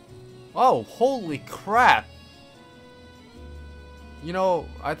 Oh, holy crap! You know,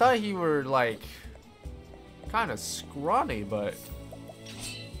 I thought he were like kind of scrawny, but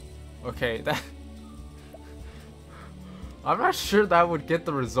okay, that I'm not sure that would get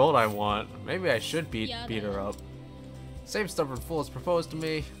the result I want. Maybe I should beat her up. Same stubborn fool has proposed to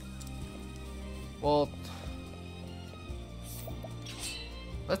me. Well,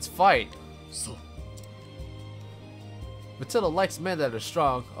 let's fight. Matilda likes men that are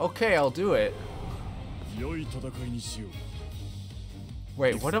strong. Okay, I'll do it.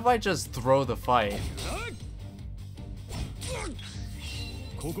 Wait, what if I just throw the fight?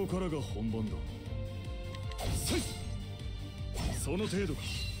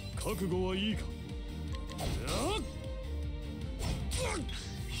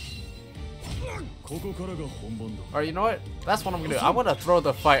 Alright, you know what? That's what I'm gonna do. I want to throw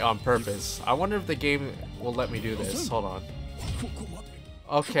the fight on purpose. I wonder if the game will let me do this. Hold on.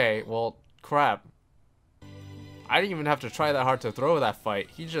 Okay, well, crap. I didn't even have to try that hard to throw that fight.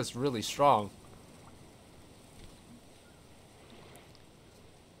 He's just really strong.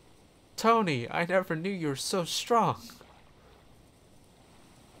 Tony, I never knew you were so strong.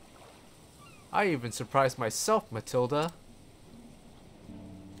 I even surprised myself, Matilda.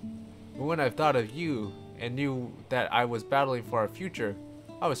 But when I thought of you and knew that I was battling for our future,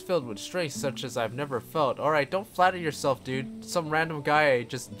 I was filled with strength such as I've never felt. Alright, don't flatter yourself, dude. Some random guy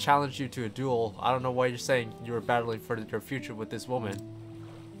just challenged you to a duel. I don't know why you're saying you were battling for your future with this woman.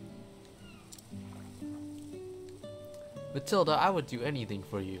 Matilda, I would do anything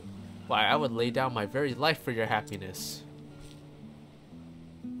for you. Why, I would lay down my very life for your happiness.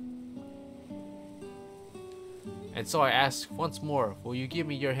 And so I ask once more, will you give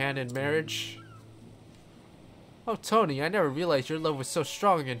me your hand in marriage? Oh, Tony, I never realized your love was so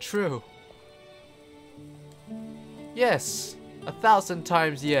strong and true. Yes, 1,000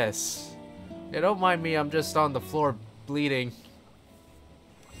 times yes. Yeah, don't mind me, I'm just on the floor bleeding.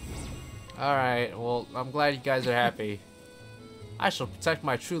 Alright, well, I'm glad you guys are happy. I shall protect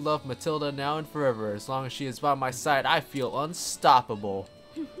my true love, Matilda, now and forever. As long as she is by my side, I feel unstoppable.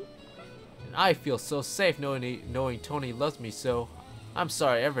 And I feel so safe knowing Tony loves me so. I'm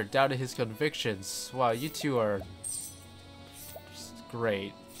sorry I ever doubted his convictions. Wow, you two are just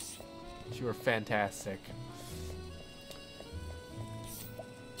great. You are fantastic.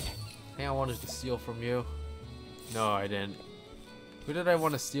 I think I wanted to steal from you. No, I didn't. Who did I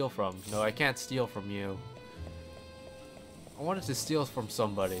want to steal from? No, I can't steal from you. I wanted to steal from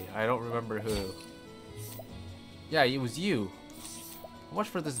somebody. I don't remember who. Yeah, it was you. How much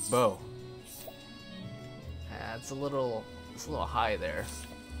for this bow? It's a little high there.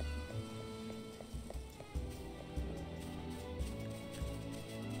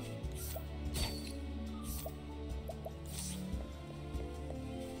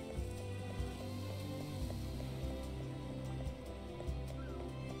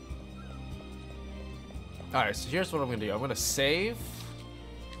 Alright, so here's what I'm gonna do. I'm gonna save.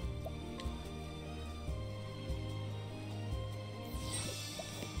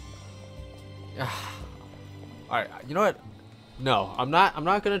 Alright, you know what? No, I'm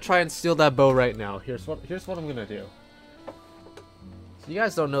not gonna try and steal that bow right now. Here's what I'm gonna do. So you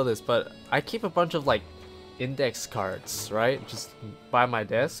guys don't know this, but I keep a bunch of like index cards, right? Just by my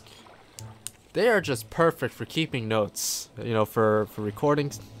desk. They are just perfect for keeping notes, you know, for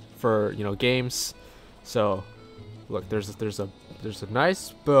recordings, for, you know, games. So, look, there's a nice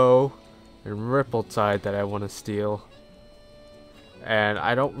bow and Ripple-Tide that I want to steal, and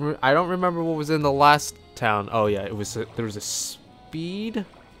I don't remember what was in the last town. Oh yeah, there was a speed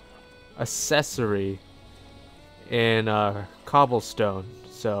accessory in Cobblestone.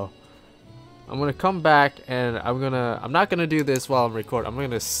 So I'm gonna come back and I'm not gonna do this while I'm recording. I'm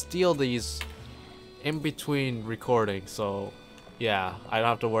gonna steal these in between recording. So yeah, I don't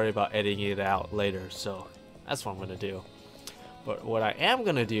have to worry about editing it out later, so that's what I'm gonna do. But what I am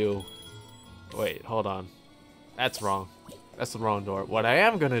gonna do... Wait, hold on. That's wrong. That's the wrong door. What I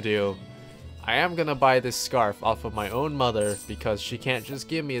am gonna do... I am gonna buy this scarf off of my own mother, because she can't just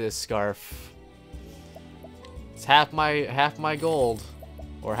give me this scarf. It's half my gold.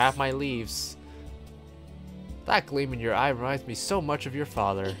 Or half my leaves. That gleam in your eye reminds me so much of your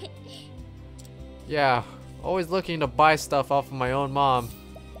father. Yeah. Always looking to buy stuff off of my own mom.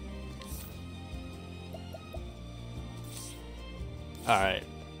 Alright.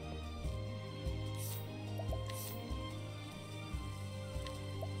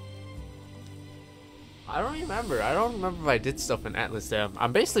 I don't remember if I did stuff in Atlas Dam.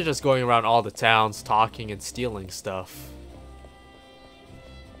 I'm basically just going around all the towns, talking and stealing stuff.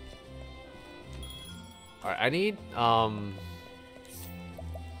 Alright, I need,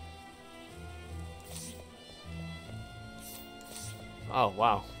 oh,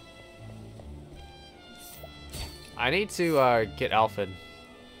 wow. I need to get Alfred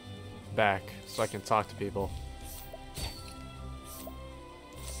back so I can talk to people.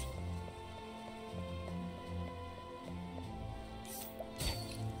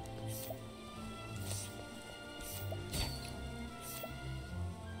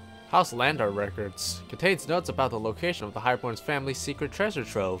 House Landar records contains notes about the location of the Highborn's family's secret treasure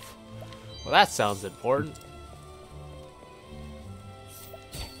trove. Well, that sounds important.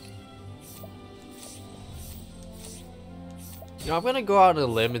 You know, I'm gonna go out on a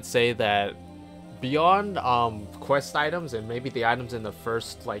limb and say that beyond quest items and maybe the items in the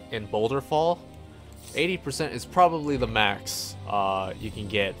first, like in Boulder Fall, 80% is probably the max you can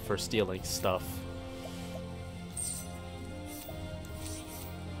get for stealing stuff.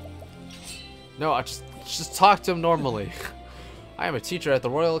 No, I just talk to him normally. I am a teacher at the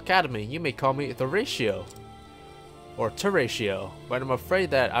Royal Academy. You may call me the Ratio. Or Terratio. But I'm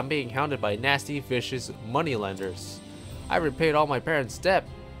afraid that I'm being hounded by nasty, vicious moneylenders. I repaid all my parents' debt,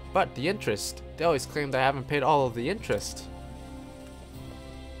 but the interest. They always claim that I haven't paid all of the interest.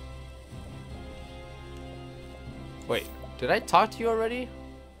 Wait, did I talk to you already?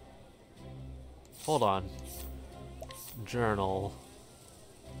 Hold on. Journal.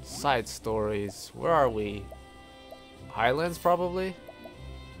 Side stories. Where are we? Highlands, probably?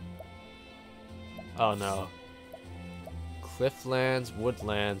 Oh no. Clifflands,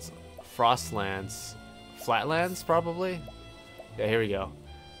 woodlands, frostlands, flatlands, probably? Yeah, here we go.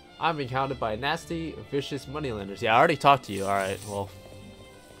 I'm being hounded by nasty, vicious moneylenders. Yeah, I already talked to you. Alright, well.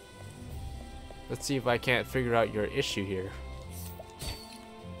 Let's see if I can't figure out your issue here.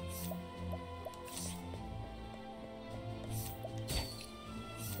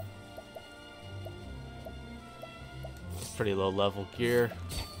 Pretty low level gear.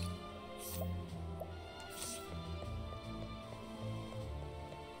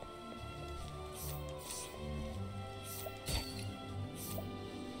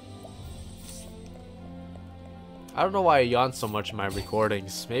 I don't know why I yawn so much in my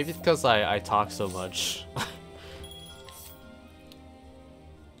recordings. Maybe because I talk so much.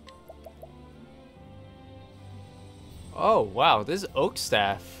 Oh wow, this is oak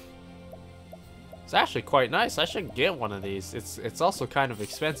staff. It's actually quite nice. I should get one of these. It's also kind of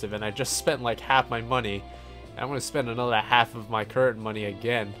expensive, and I just spent like half my money. I'm gonna spend another half of my current money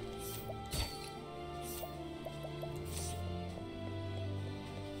again.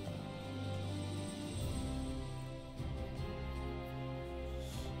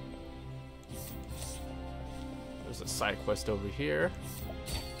 There's a side quest over here.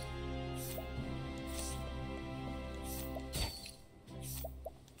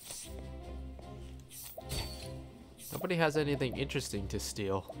 Nobody has anything interesting to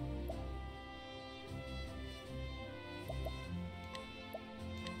steal.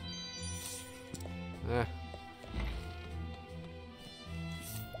 Eh.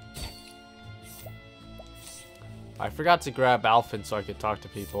 I forgot to grab Alphen so I could talk to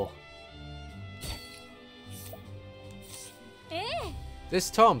people. This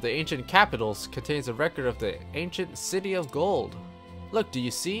tome, The Ancient Capitals, contains a record of the ancient city of gold. Look, do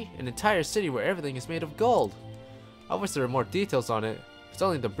you see? An entire city where everything is made of gold. I wish there were more details on it. It's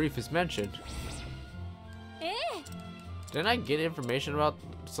only the briefest mentioned. Didn't I get information about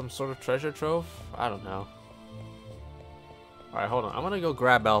some sort of treasure trove? I don't know. Alright, hold on. I'm gonna go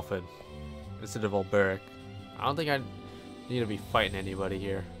grab Alphen instead of Olberic. I don't think I need to be fighting anybody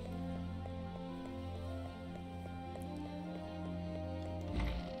here.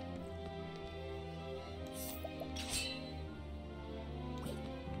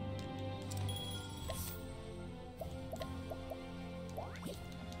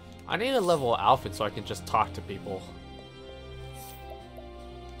 I need a level Alphen so I can just talk to people.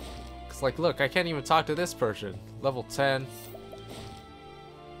 Cause like, look, I can't even talk to this person. Level 10.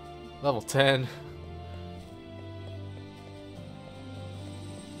 Level 10.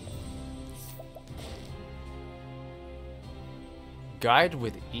 Guide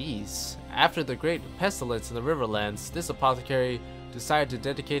with ease. After the great pestilence in the Riverlands, this apothecary decided to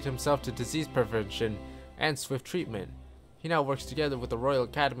dedicate himself to disease prevention and swift treatment. He now works together with the Royal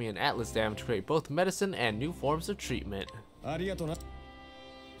Academy and Atlas Dam to create both medicine and new forms of treatment.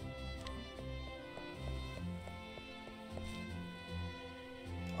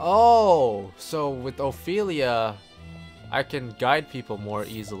 Oh, so with Ophelia, I can guide people more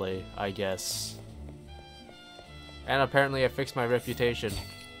easily, I guess. And apparently I fixed my reputation.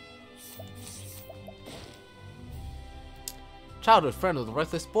 Childhood friend of the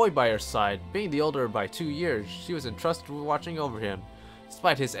reckless boy by her side. Being the older by 2 years, she was entrusted with watching over him.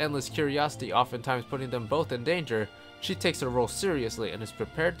 Despite his endless curiosity, oftentimes putting them both in danger, she takes her role seriously and is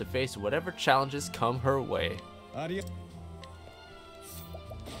prepared to face whatever challenges come her way.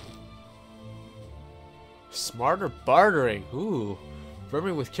 Smarter bartering. Ooh.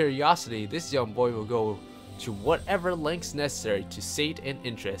 Brimming with curiosity, this young boy will go to whatever lengths necessary to sate an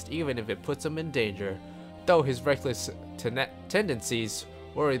interest, even if it puts him in danger. Though his reckless tendencies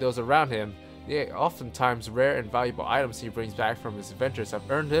worry those around him, the oftentimes rare and valuable items he brings back from his adventures have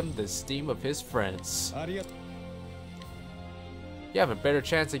earned him the esteem of his friends. You have a better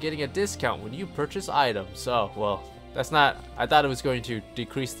chance of getting a discount when you purchase items. Oh, well, that's not... I thought it was going to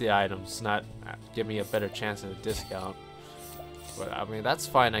decrease the items, not give me a better chance at a discount. But, I mean, that's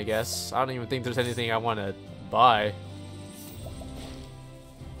fine, I guess. I don't even think there's anything I want to buy.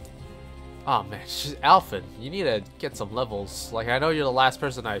 Oh man, Alphen, you need to get some levels. Like, I know you're the last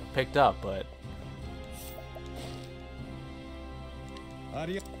person I picked up, but...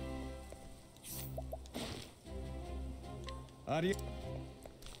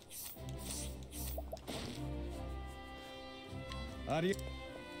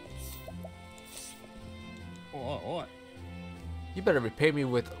 You better repay me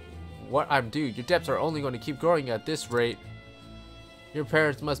with what I'm due. Your debts are only going to keep growing at this rate. Your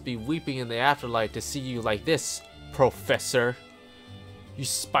parents must be weeping in the afterlife to see you like this, Professor. You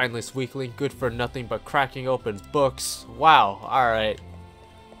spineless weakling, good for nothing but cracking open books. Wow, alright.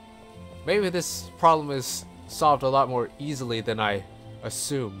 Maybe this problem is solved a lot more easily than I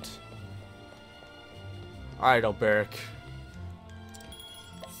assumed. Alright, Olberic.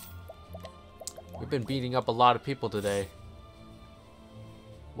 We've been beating up a lot of people today.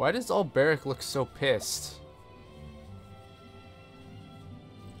 Why does Olberic look so pissed?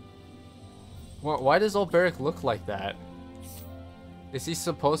 Why does Olberic look like that? Is he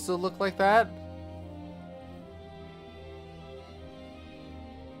supposed to look like that?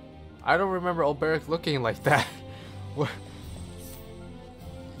 I don't remember Olberic looking like that.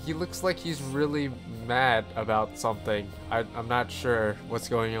 He looks like he's really mad about something. I'm not sure what's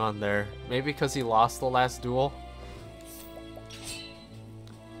going on there. Maybe because he lost the last duel?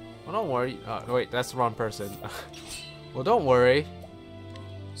 Well, don't worry. Wait, that's the wrong person. Well, don't worry.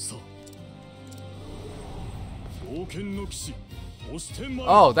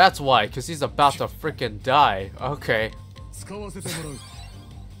 Oh, that's why, because he's about to freaking die. Okay.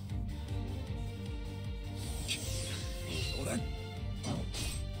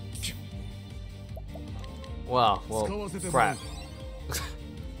 Well, crap.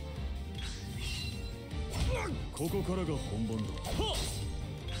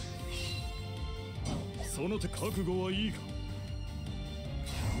 その手覚悟はいいか。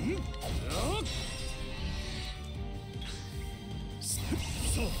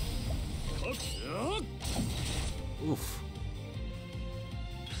Oof.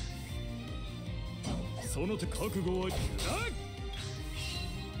 その手覚悟は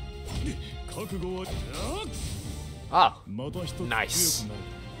覚悟は Ah, また一つ強く nice. なる。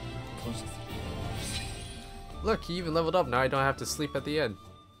感謝する。 Look, he even leveled up. Now I don't have to sleep at the end.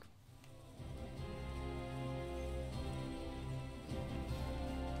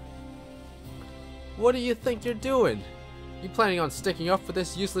 What do you think you're doing? You planning on sticking up for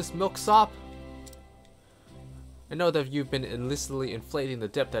this useless milksop? I know that you've been illicitly inflating the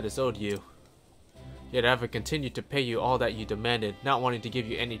debt that is owed you. Yet I have continued to pay you all that you demanded, not wanting to give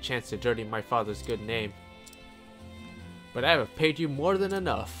you any chance to dirty my father's good name. But I have paid you more than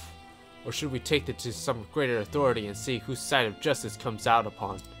enough. Or should we take it to some greater authority and see whose side of justice comes out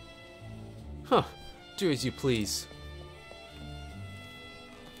upon? Huh, do as you please.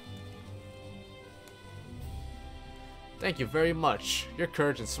 Thank you very much. Your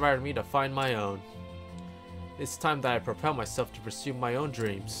courage inspired me to find my own. It's time that I propel myself to pursue my own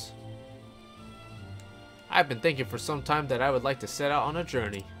dreams. I've been thinking for some time that I would like to set out on a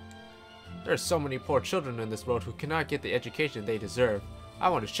journey. There are so many poor children in this world who cannot get the education they deserve. I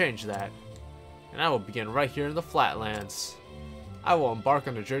want to change that. And I will begin right here in the Flatlands. I will embark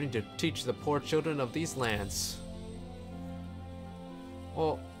on a journey to teach the poor children of these lands.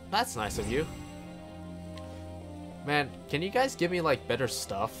 Well, that's nice of you. Man, can you guys give me like better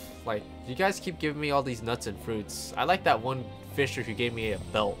stuff? Like, you guys keep giving me all these nuts and fruits. I like that one fisher who gave me a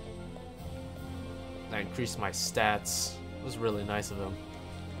belt. That increased my stats. It was really nice of him.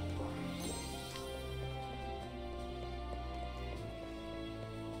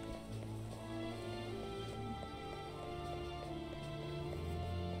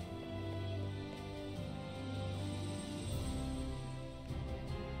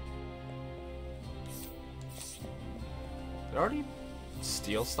 Did I already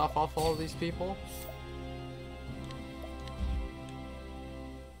steal stuff off all of these people?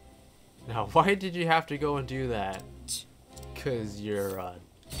 Now, why did you have to go and do that? 'Cause you're a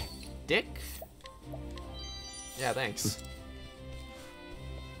dick? Yeah, thanks.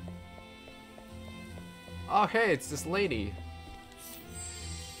 Oh, hey, it's this lady.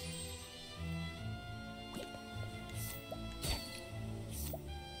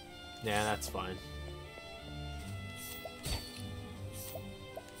 Yeah, that's fine.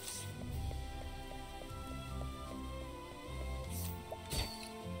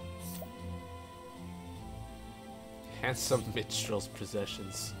 Handsome minstrel's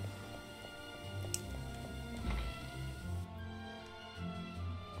possessions.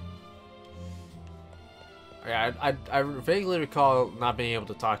 Yeah, I vaguely recall not being able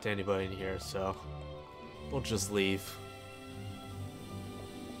to talk to anybody in here, so we'll just leave.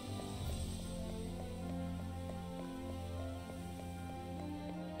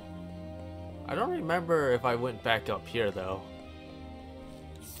 I don't remember if I went back up here though.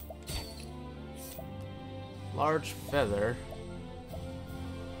 Large feather.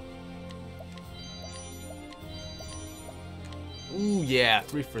 Ooh, yeah,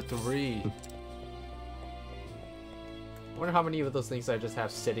 3 for 3. I wonder how many of those things I just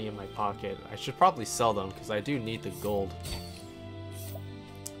have sitting in my pocket. I should probably sell them because I do need the gold.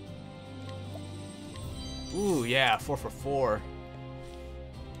 Ooh, yeah, 4 for 4.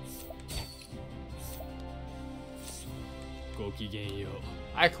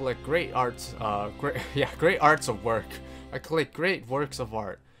 I collect great arts, great arts of work. I collect great works of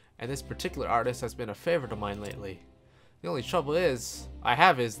art, and this particular artist has been a favorite of mine lately. The only trouble I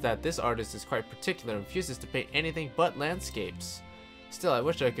have is that this artist is quite particular and refuses to paint anything but landscapes. Still, I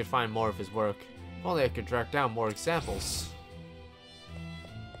wish I could find more of his work. If only I could track down more examples.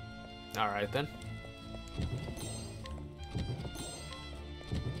 Alright then.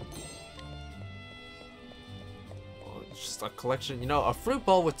 Just a collection, you know, a fruit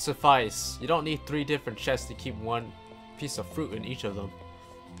bowl would suffice. You don't need 3 different chests to keep one piece of fruit in each of them.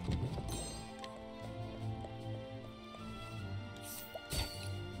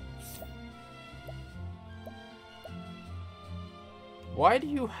 Why do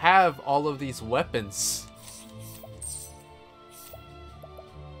you have all of these weapons?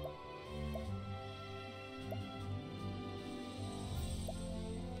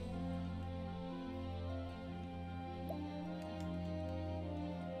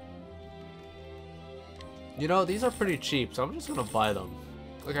 You know, these are pretty cheap, so I'm just gonna buy them.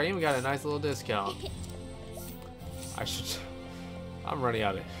 Look, I even got a nice little discount. I'm running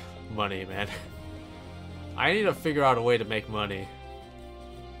out of money, man. I need to figure out a way to make money.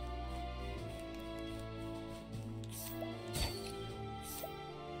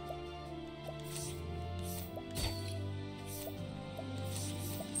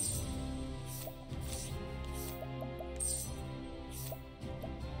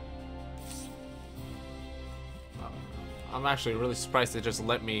 I'm actually really surprised they just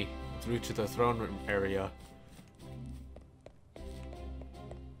let me through to the throne room area.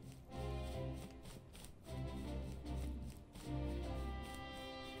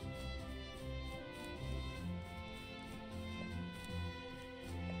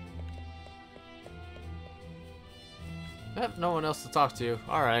 Yep, no one else to talk to.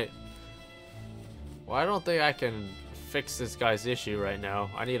 Alright. Well, I don't think I can fix this guy's issue right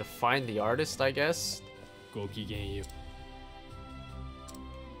now. I need to find the artist, I guess. ごきげんよう。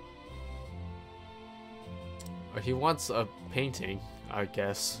 He wants a painting, I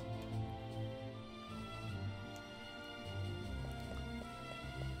guess.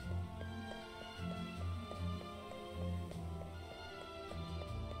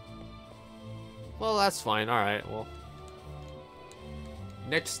 Well, that's fine. Alright, well.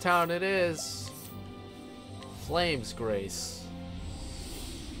 Next town it is. Flames Grace.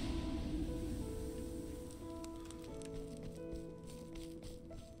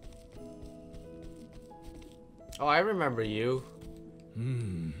 Oh, I remember you.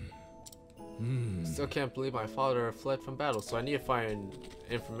 Still can't believe my father fled from battle, so I need to find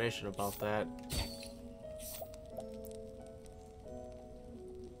information about that.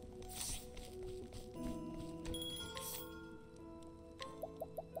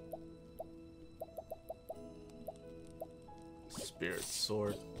 Spirit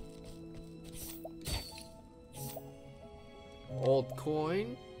sword. Old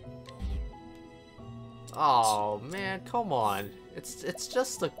coin. Oh man, come on. It's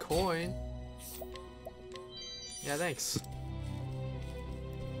just a coin. Yeah, thanks.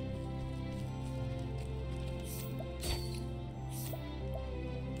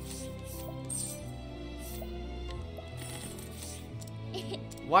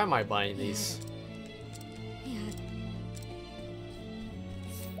 Why am I buying these?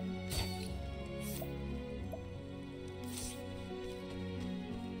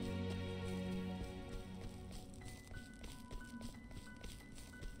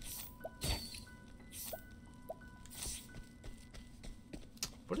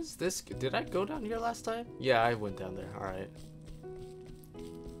 What is this? Did I go down here last time? Yeah, I went down there. Alright.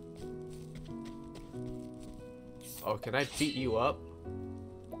 Oh, can I beat you up?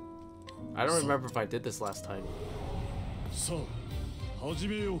 I don't remember if I did this last time. さあ、始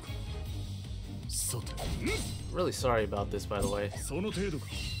めようか。さて、 Really sorry about this, by the way. その程度か。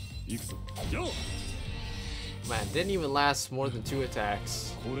行くぞ。よっ。 Man, didn't even last more than 2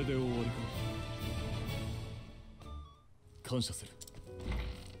 attacks. これで終わりか。感謝する。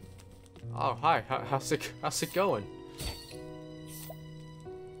 Oh, hi. How's it going?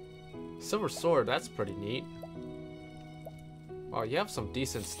 Silver sword, that's pretty neat. Oh, you have some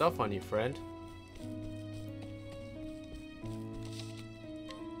decent stuff on you, friend.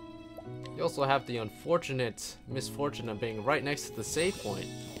 You also have the unfortunate misfortune of being right next to the save point.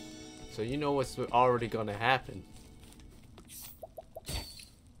 So you know what's already gonna happen.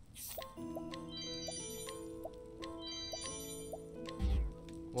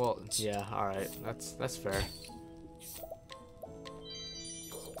 Well, yeah, alright. That's fair.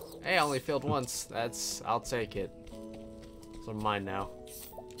 Hey, I only failed once. I'll take it. So mine now.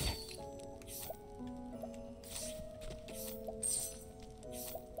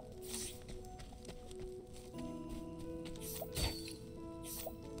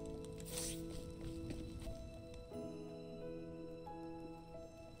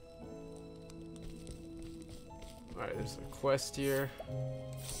 Alright, there's a quest here.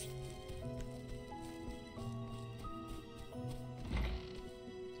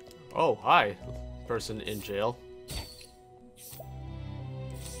 Oh, hi, person in jail.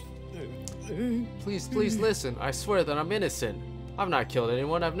 Please listen. I swear that I'm innocent. I've not killed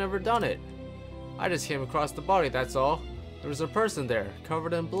anyone. I've never done it. I just came across the body, that's all. There was a person there,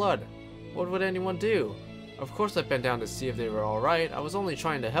 covered in blood. What would anyone do? Of course I bent down to see if they were alright. I was only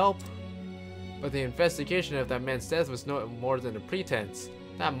trying to help. But the investigation of that man's death was no more than a pretense.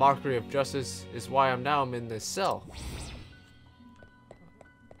 That mockery of justice is why I'm in this cell.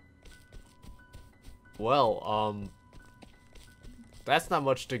 Well, that's not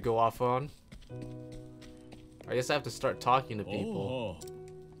much to go off on. I guess I have to start talking to people.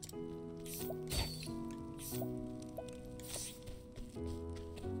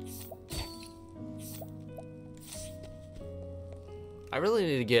 I really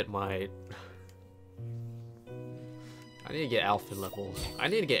need to get my... I need to get Alpha leveled. I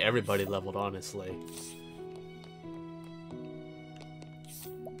need to get everybody leveled, honestly.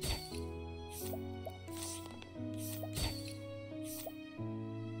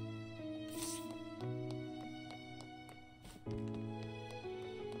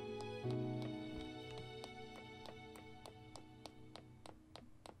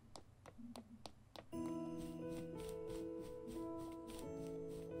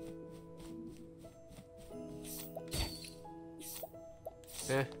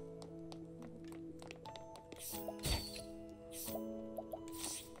 Eh.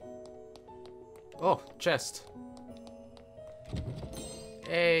 Oh, chest.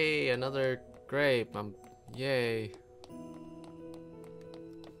 Hey, another grape. Yay.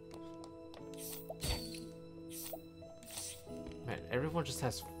 Man, everyone just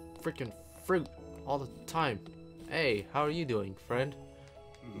has freaking fruit all the time. Hey, how are you doing, friend?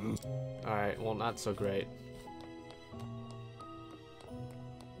 Alright, well, not so great.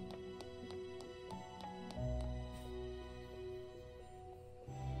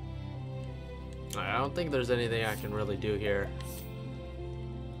 I don't think there's anything I can really do here.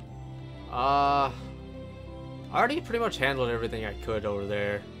 I already pretty much handled everything I could over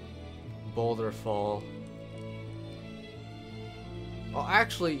there. Boulder Fall. Oh,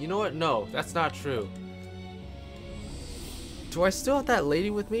 actually, you know what? No, that's not true. Do I still have that lady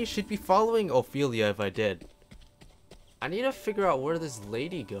with me? She'd be following Ophelia if I did. I need to figure out where this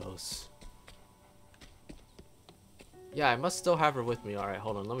lady goes. Yeah, I must still have her with me. Alright,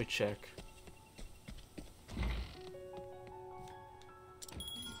 hold on, let me check.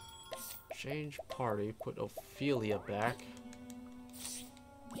 Change party, put Ophelia back.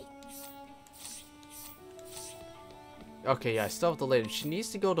 Okay, yeah, I still have the lady. She needs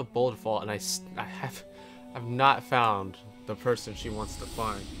to go to Boulderfall, and I've not found the person she wants to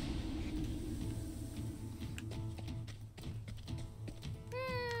find.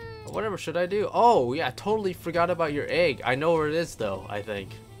 Whatever should I do? Oh, yeah, I totally forgot about your egg. I know where it is, though, I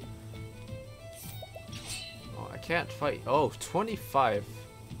think. Oh, I can't fight. Oh, 25.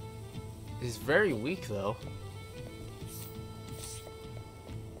 He's very weak, though.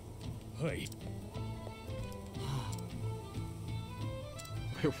 Hey.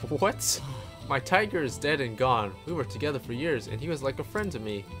 Wait, what? My tiger is dead and gone. We were together for years, and he was like a friend to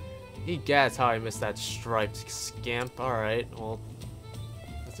me. Egads, how I missed that striped scamp. Alright, well,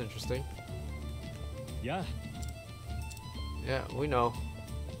 that's interesting. Yeah. Yeah, we know.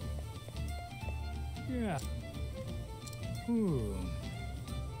 Yeah.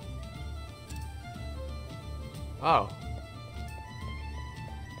 Oh.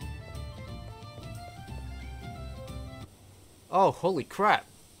 Oh, holy crap.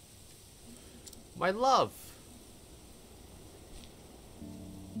 My love.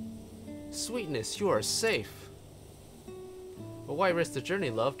 Sweetness, you are safe. But why risk the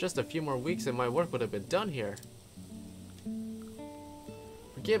journey, love? Just a few more weeks and my work would have been done here.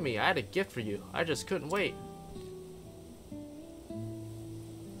 Forgive me, I had a gift for you. I just couldn't wait.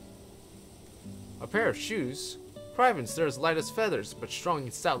 A pair of shoes? Privens, they're as light as feathers, but strong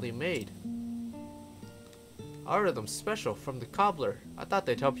and stoutly made. I ordered them special from the cobbler. I thought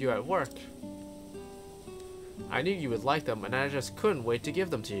they'd help you at work. I knew you would like them, and I just couldn't wait to give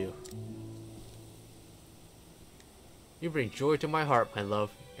them to you. You bring joy to my heart, my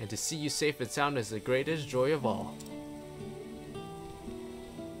love, and to see you safe and sound is the greatest joy of all.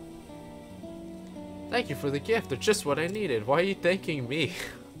 Thank you for the gift. They're just what I needed. Why are you thanking me?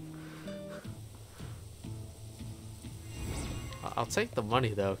 I'll take the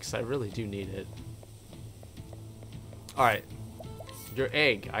money, though, because I really do need it. Alright. Your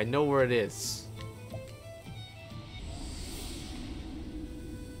egg. I know where it is.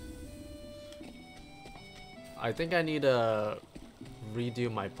 I think I need to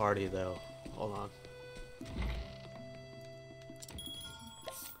redo my party, though. Hold on.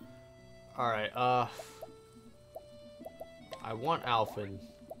 Alright, I want Alphen.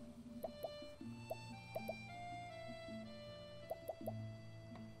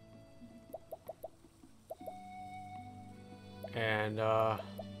 And,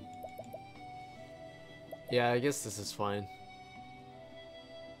 yeah, I guess this is fine.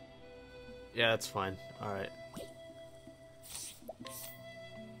 Yeah, that's fine. Alright.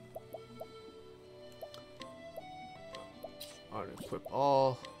 Alright, equip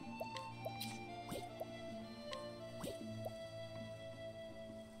all.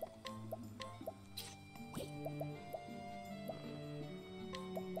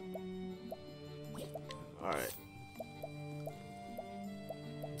 Alright.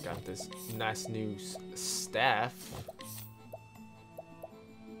 Got this nice new staff.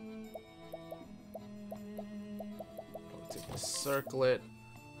 Take the circlet.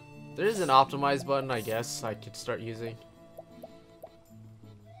 There is an optimize button, I guess I could start using.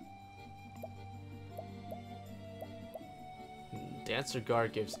 Dancer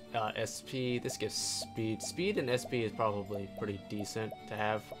Guard gives SP. This gives speed. Speed and SP is probably pretty decent to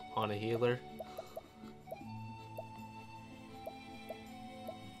have on a healer.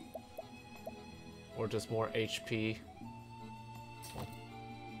 Or just more HP.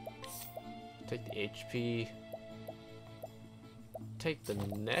 Take the HP. take the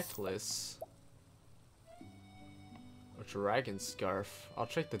necklace. Or dragon scarf. I'll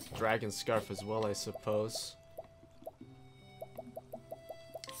take the dragon scarf as well, I suppose.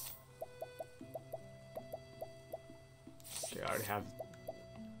 Okay, I already have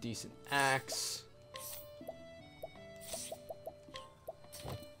decent axe.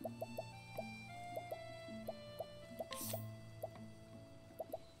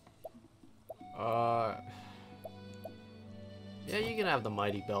 Yeah, you can have the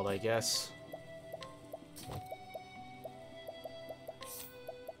mighty belt, I guess.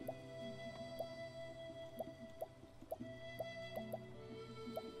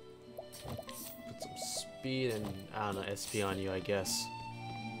 Put some speed and, I don't know, SP on you, I guess.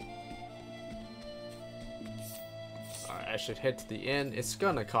 Alright, I should head to the inn. It's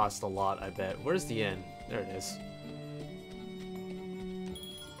gonna cost a lot, I bet. Where's the inn? There it is.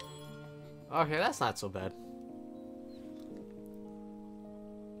 Okay, that's not so bad.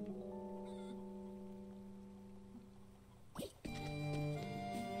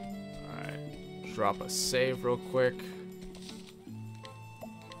 Alright, drop a save real quick.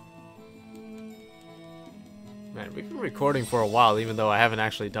 Man, we've been recording for a while, even though I haven't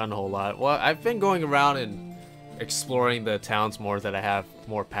actually done a whole lot. Well, I've been going around and exploring the towns more that I have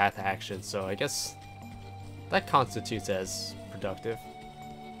more path action, so I guess that constitutes as productive.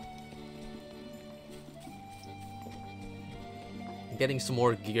 Getting some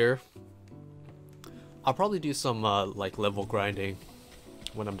more gear. I'll probably do some like level grinding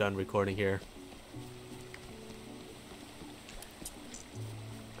when I'm done recording here.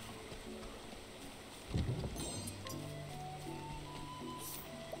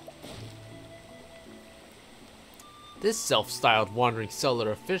 This self-styled wandering seller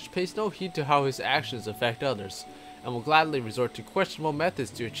of fish pays no heed to how his actions affect others, and will gladly resort to questionable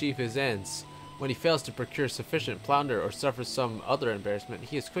methods to achieve his ends. When he fails to procure sufficient plunder or suffers some other embarrassment,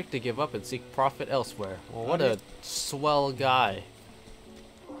 he is quick to give up and seek profit elsewhere. Well, what a swell guy.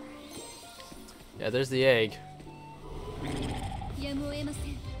 Yeah, there's the egg.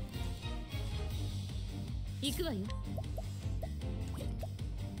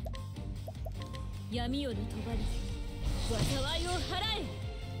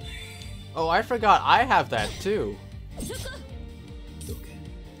 Oh, I forgot I have that too.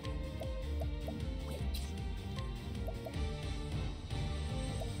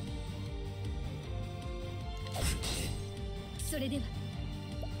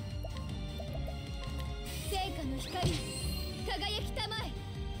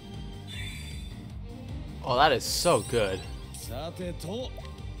 Oh, that is so good.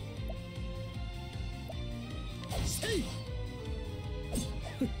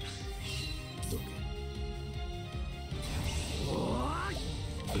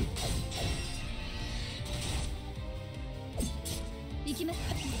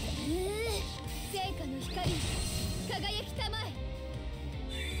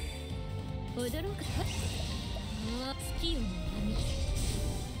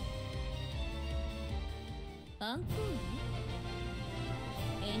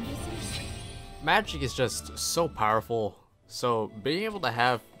 Magic is just so powerful, so being able to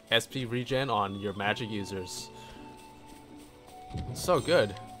have SP regen on your magic users, so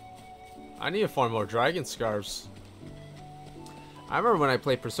good. I need to farm more dragon scarves. I remember when I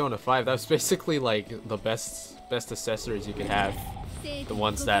played Persona 5, that was basically like the best accessories you could have. The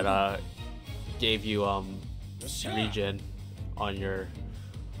ones that gave you regen on your...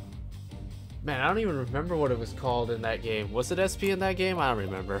 Man, I don't even remember what it was called in that game. Was it SP in that game? I don't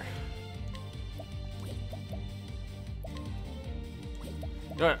remember.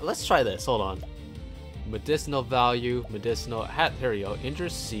 Alright, let's try this. Hold on. Medicinal value, medicinal... Here we go. Injure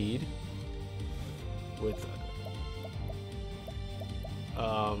seed. With...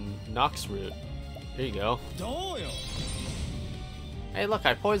 Nox root. Here you go. Hey, look,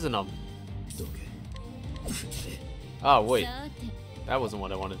 I poisoned them. Oh, wait. That wasn't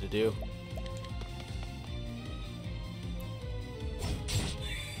what I wanted to do.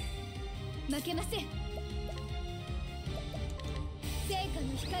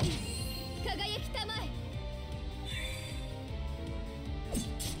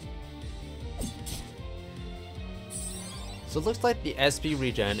 So it looks like the SP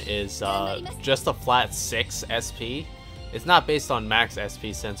regen is just a flat 6 SP. It's not based on max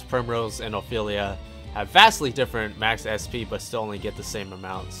SP, since Primrose and Ophelia have vastly different max SP but still only get the same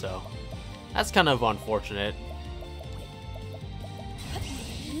amount, so that's kind of unfortunate.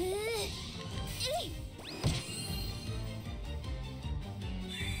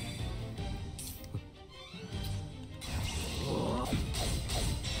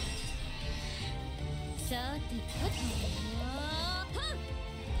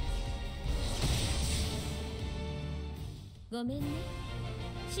 ごめんね。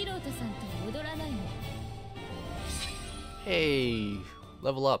素人さんとは踊らないの。 Hey,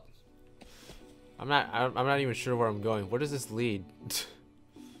 level up. I'm not even sure where I'm going. Where does this lead?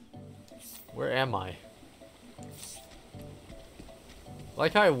 Where am I?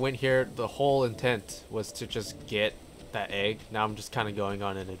 Like how I went here, the whole intent was to just get that egg. Now I'm just kind of going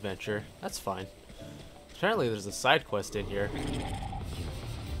on an adventure. That's fine. Apparently there's a side quest in here.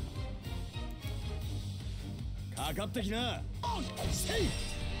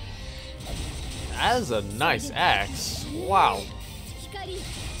 That is a nice axe. Wow.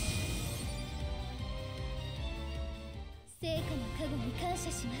 成果の加護に感謝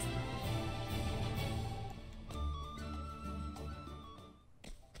します。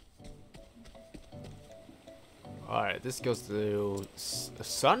 Alright, this goes to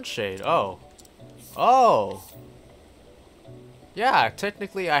Sunshade. Oh. Oh! Yeah,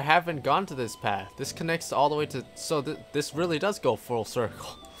 technically I haven't gone to this path. This connects all the way to... So this really does go full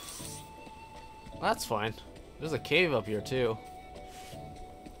circle. That's fine. There's a cave up here too.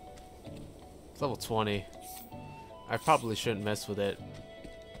 It's level 20. I probably shouldn't mess with it.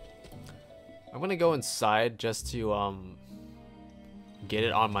 I'm gonna go inside just to get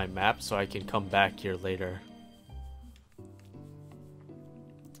it on my map so I can come back here later.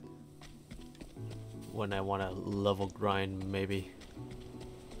 When I want to level grind, maybe.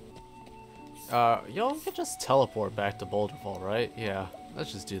 You know, we could just teleport back to Boulderfall, right? Yeah,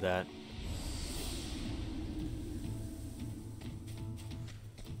 let's just do that.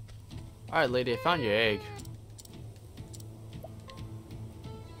 Alright, lady, I found your egg.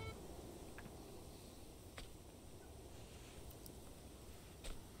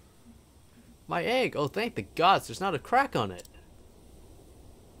 My egg! Oh, thank the gods, there's not a crack on it.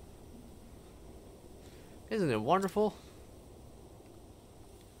 Isn't it wonderful?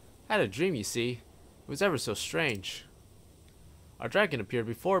 I had a dream, you see. It was ever so strange. A dragon appeared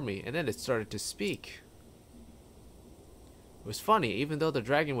before me, and then it started to speak. It was funny, even though the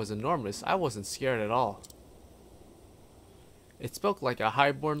dragon was enormous, I wasn't scared at all. It spoke like a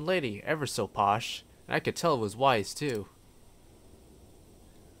high-born lady, ever so posh, and I could tell it was wise, too.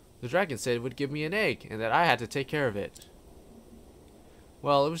 The dragon said it would give me an egg, and that I had to take care of it.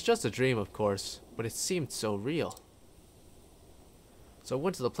 Well, it was just a dream, of course, but it seemed so real. So I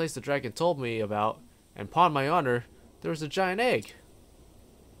went to the place the dragon told me about, and upon my honor, there was a giant egg.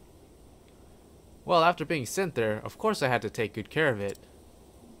 Well, after being sent there, of course I had to take good care of it.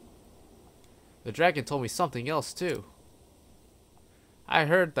 The dragon told me something else, too. I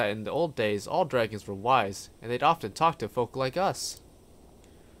heard that in the old days, all dragons were wise, and they'd often talk to folk like us.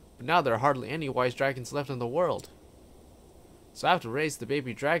 But now there are hardly any wise dragons left in the world. So I have to raise the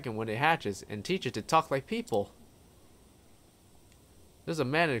baby dragon when it hatches and teach it to talk like people. There's a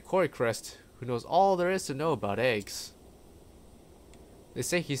man in Crest who knows all there is to know about eggs. They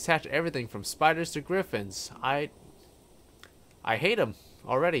say he's hatched everything from spiders to griffins. I hate him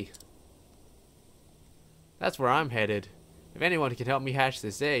already. That's where I'm headed. If anyone can help me hatch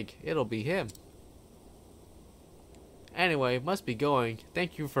this egg, it'll be him. Anyway, must be going.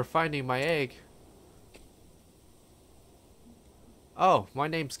 Thank you for finding my egg. Oh, my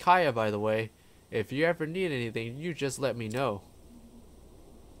name's Kaya, by the way. If you ever need anything, you just let me know.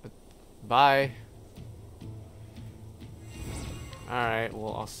 Bye. Alright,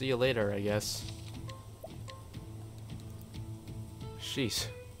 well, I'll see you later, I guess. Sheesh.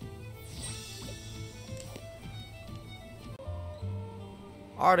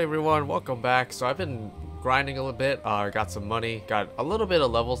 Alright, everyone, welcome back. So I've been grinding a little bit. Got some money, got a little bit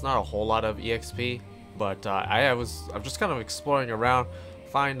of levels, not a whole lot of EXP. But I'm just kind of exploring around.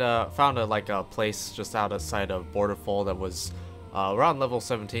 Found a place just outside of Borderfall that was around level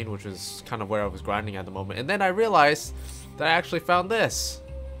 17, which was kind of where I was grinding at the moment. And then I realized that I actually found this,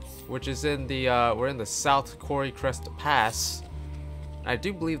 which is in the we're in the South Quarry Crest Pass. I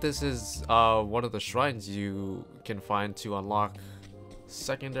do believe this is one of the shrines you can find to unlock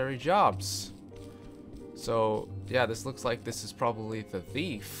secondary jobs. So yeah, this looks like this is probably the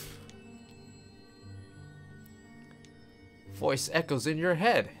thief. Voice echoes in your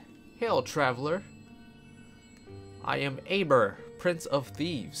head. Hail, traveler. I am Aber, Prince of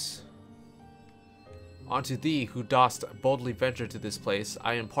Thieves. Unto thee, who dost boldly venture to this place,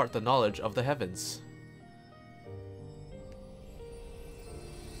 I impart the knowledge of the heavens.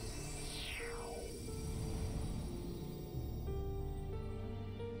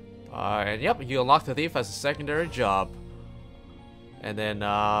 And yep, you unlock the thief as a secondary job. And then,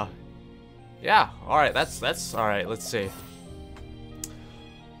 yeah, alright, that's alright, let's see.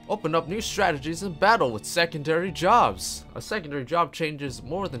 Open up new strategies in battle with secondary jobs. A secondary job changes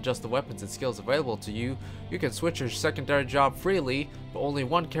more than just the weapons and skills available to you. You can switch your secondary job freely, but only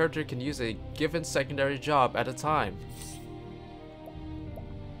one character can use a given secondary job at a time.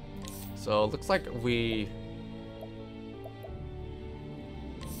 So it looks like we...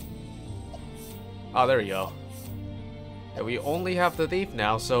 Oh, there we go. Yeah, we only have the thief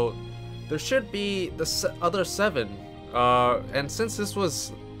now, so there should be the other 7. And since this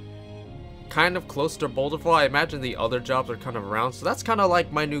was kind of close to Boulderfall, I imagine the other jobs are kind of around. So that's kind of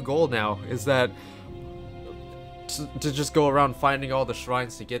like my new goal now, is that to just go around finding all the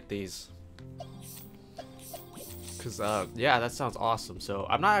shrines to get these. Cause yeah, that sounds awesome. So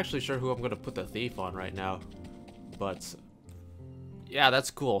I'm not actually sure who I'm gonna put the thief on right now, but yeah,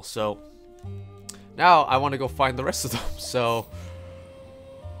 that's cool. So now I want to go find the rest of them. So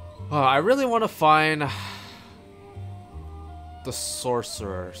I really want to find the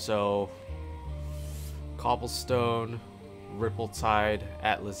sorcerer. So Cobblestone, Ripple Tide,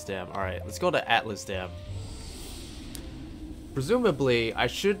 Atlas Dam. Alright, let's go to Atlas Dam. Presumably, I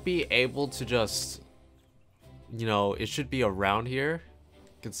should be able to just, you know, it should be around here.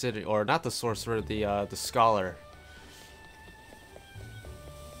 Considering, or not the sorcerer, the scholar.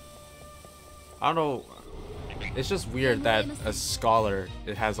 I don't know. It's just weird that a scholar,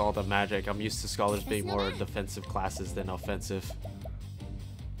 it has all the magic. I'm used to scholars being more defensive classes than offensive.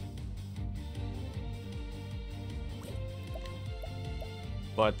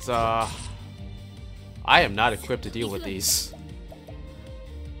 But I am not equipped to deal with these.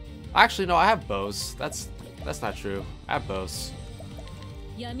 Actually, no, I have bows. That's not true. I have bows.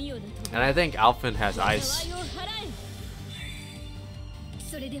 And I think Alphen has ice.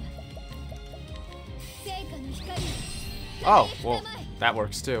 Oh, well, that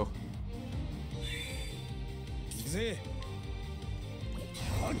works too.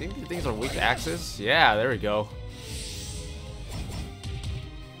 I think these are weak to axes. Yeah, there we go.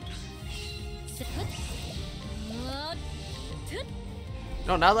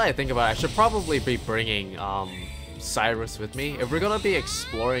 No, now that I think about it, I should probably be bringing Cyrus with me. If we're gonna be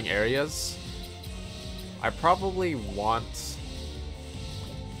exploring areas, I probably want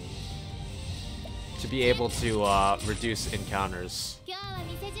to be able to reduce encounters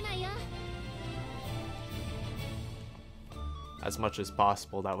as much as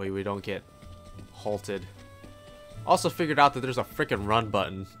possible. That way we don't get halted. Also figured out that there's a freaking run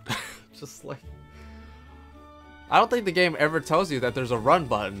button. Just like, I don't think the game ever tells you that there's a run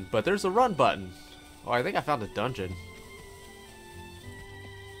button, but there's a run button. Oh, I think I found a dungeon.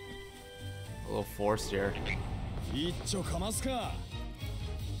 A little forced here.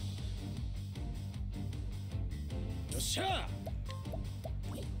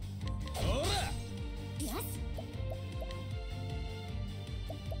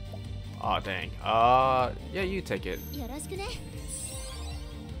 Oh dang. Yeah, you take it.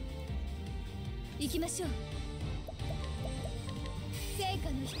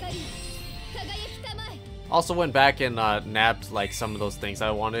 Also went back and nabbed like some of those things I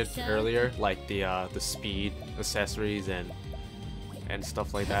wanted earlier, like the speed accessories and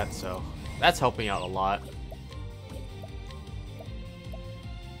stuff like that. So that's helping out a lot.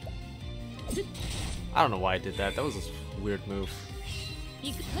 I don't know why I did that. That was a weird move.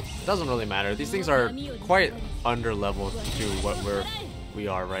 It doesn't really matter. These things are quite under leveled to what we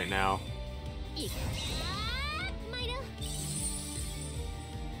are right now.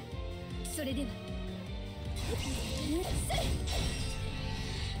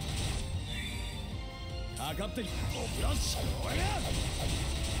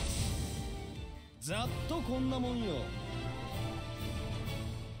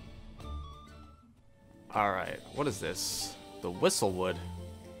 Alright, what is this? The Whistlewood.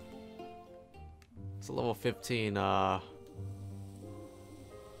 It's a level 15, well,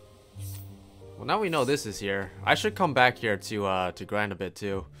 now we know this is here. I should come back here to grind a bit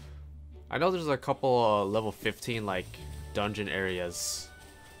too. I know there's a couple level 15 like dungeon areas.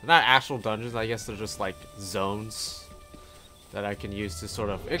 They're not actual dungeons, I guess they're just like zones that I can use to sort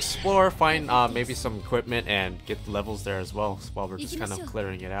of explore, find maybe some equipment and get the levels there as well while we're just kind of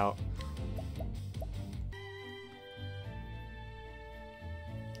clearing it out.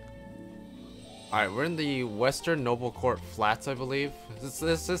 Alright, we're in the Western Noble Court Flats, I believe.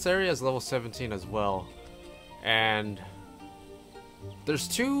 This area is level 17 as well. And there's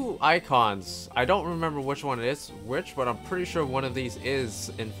 2 icons. I don't remember which one it is which, but I'm pretty sure one of these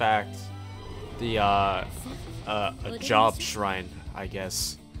is, in fact, the a job shrine, I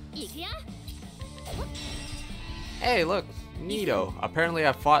guess. Hey, look, neato. Apparently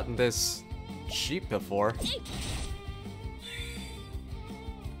I've fought in this sheep before.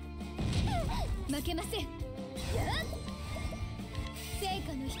 負けません。成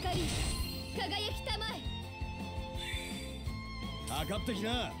果の光輝きたまえ。かかってき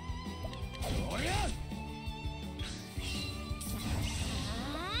な。おりゃ。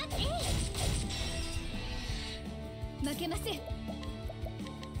負けません。は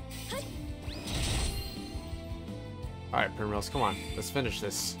い。 Alright, Primrose, come on. Let's finish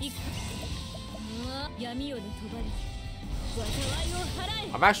this.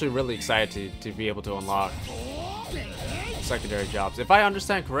 I'm actually really excited to be able to unlock secondary jobs. If I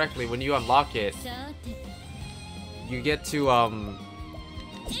understand correctly, when you unlock it, you get to,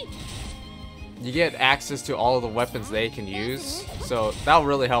 you get access to all of the weapons they can use. So that'll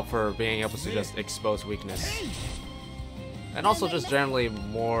really help for being able to just expose weakness. And also just generally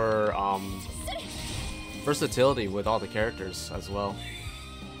more, versatility with all the characters as well.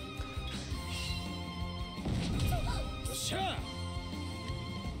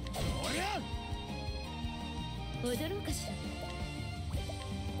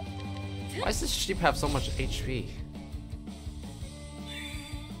 Why does this sheep have so much HP?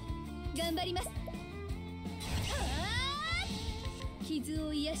 頑張ります。傷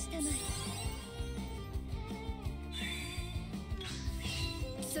を癒したまえ。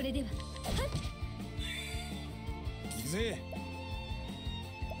それでは。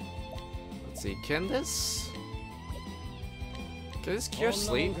Let's see, can this cure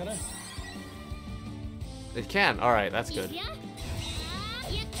sleep? It can, alright, that's good.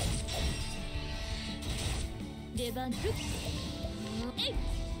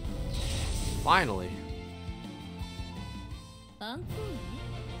 Finally.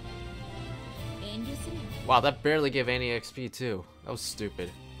 Wow, that barely gave any XP too. That was stupid.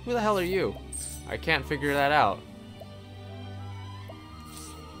 Who the hell are you? I can't figure that out.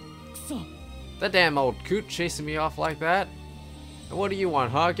 That damn old coot chasing me off like that? And what do you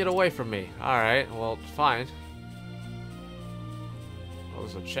want, huh? Get away from me. Alright, well, fine. Oh,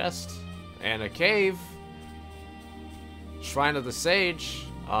 there's a chest. And a cave. Shrine of the Sage.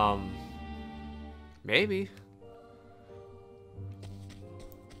 Maybe.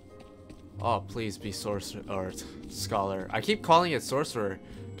 Oh, please be sorcerer or scholar. I keep calling it sorcerer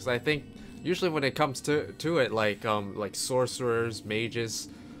because I think usually when it comes to it, like sorcerers, mages,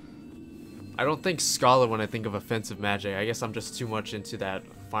 I don't think scholar when I think of offensive magic. I guess I'm just too much into that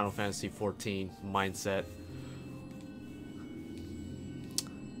Final Fantasy XIV mindset.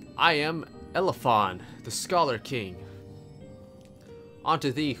 I am Elephon, the Scholar King.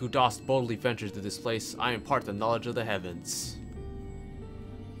 Unto thee who dost boldly venture to this place, I impart the knowledge of the heavens.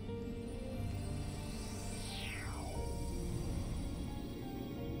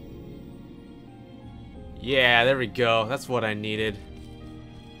 Yeah, there we go. That's what I needed.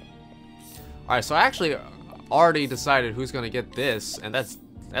 Alright, so I actually already decided who's gonna get this, and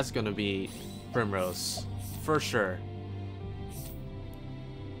that's gonna be Primrose. For sure.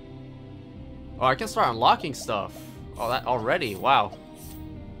 Oh, I can start unlocking stuff. Oh, that already? Wow.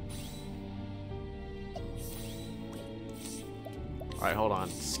 Alright, hold on.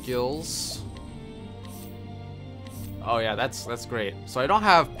 Skills. Oh yeah, that's great. So I don't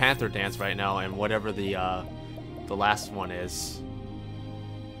have Panther Dance right now, and whatever the last one is.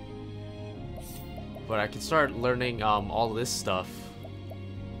 But I can start learning all of this stuff.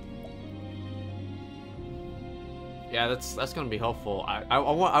 Yeah, that's gonna be helpful.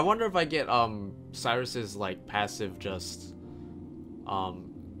 I wonder if I get Cyrus's like passive just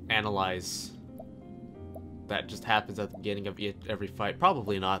analyze that just happens at the beginning of every fight.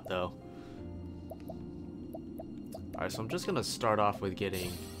 Probably not though. Alright, so I'm just gonna start off with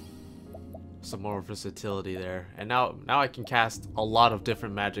getting some more versatility there. And now I can cast a lot of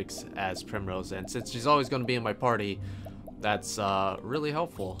different magics as Primrose, and since she's always gonna be in my party, that's really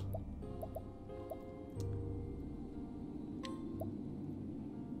helpful.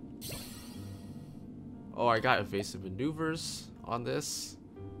 Oh, I got evasive maneuvers on this.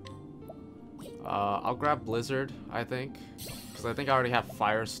 I'll grab Blizzard, I think, because I think I already have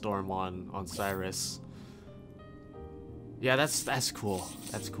Firestorm on Cyrus. Yeah, that's cool.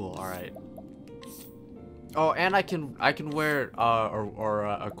 That's cool. All right. Oh, and I can wear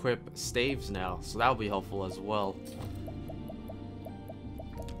or equip staves now, so that'll be helpful as well.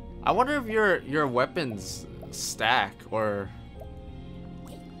 I wonder if your weapons stack or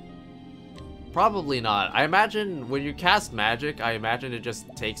probably not. I imagine when you cast magic, I imagine it just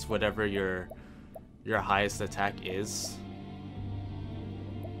takes whatever your highest attack is.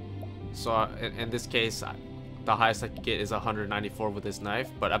 So in this case, the highest I could get is 194 with this knife,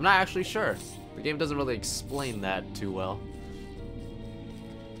 but I'm not actually sure. The game doesn't really explain that too well.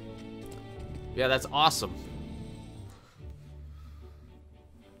 Yeah, that's awesome.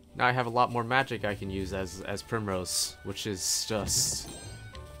 Now I have a lot more magic I can use as Primrose, which is just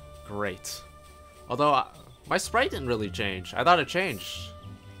great. Although my sprite didn't really change. I thought it changed.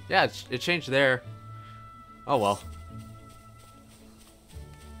 Yeah, it changed there. Oh well.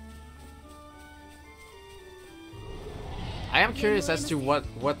 I am curious as to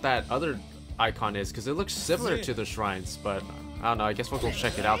what that other icon is, because it looks similar to the shrines, but I don't know. I guess we'll go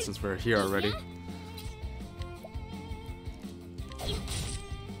check it out since we're here already.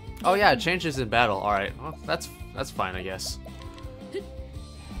 Oh yeah, it changes in battle. All right, well, that's fine, I guess.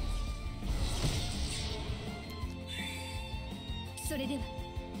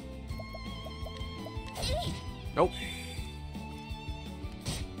 Nope.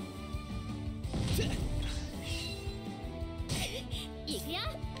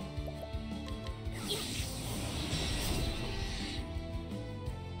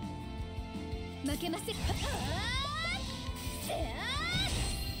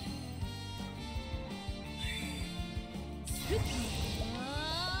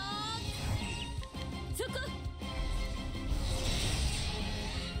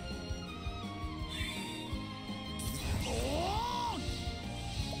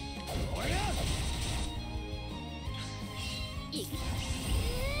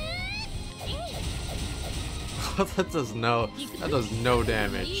 that does no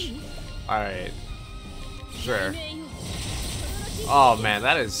damage. Alright. Sure. Oh man,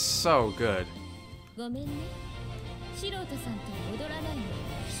 that is so good.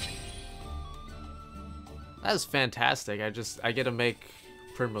 That is fantastic. I get to make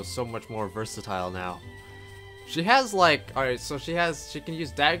Primrose so much more versatile now. She has like, alright, so she can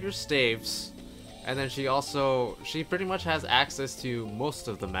use daggers, staves, and then she pretty much has access to most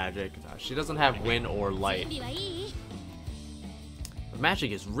of the magic. She doesn't have wind or light. The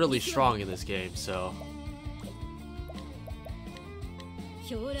magic is really strong in this game, so.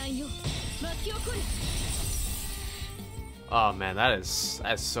 Oh man,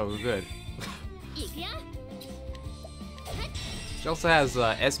 that's so good. She also has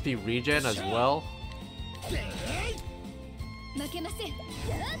SP regen as well.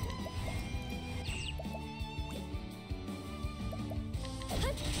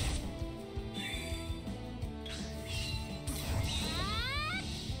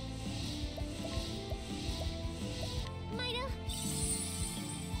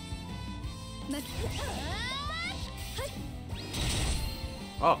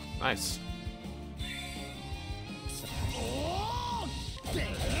 Oh, nice.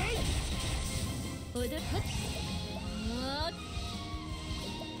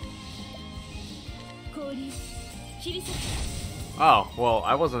 Oh, well,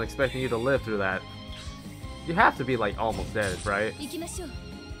 I wasn't expecting you to live through that. You have to be like almost dead, right?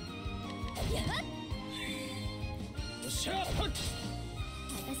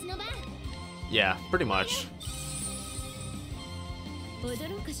 Yeah, pretty much.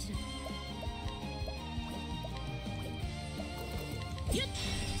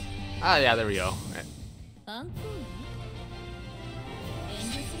 Ah, yeah, there we go.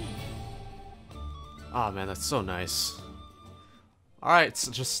 Oh man, that's so nice. Alright,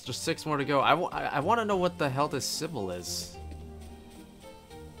 so just 6 more to go. I want to know what the hell this symbol is.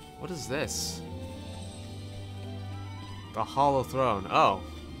 What is this? The Hollow Throne. Oh.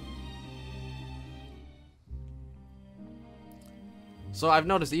 So I've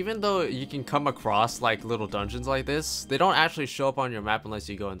noticed, even though you can come across like little dungeons like this, they don't actually show up on your map unless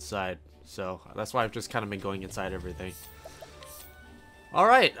you go inside. So that's why I've just kind of been going inside everything.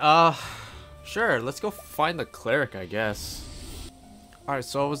 Alright, sure, let's go find the cleric, I guess. Alright,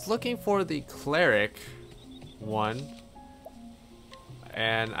 so I was looking for the cleric one,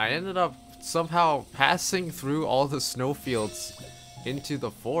 and I ended up somehow passing through all the snowfields into the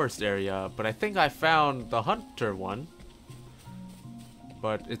forest area, but I think I found the hunter one.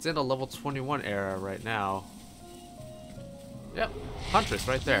 But it's in a level 21 era right now. Yep, Huntress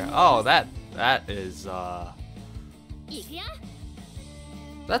right there. Oh, that is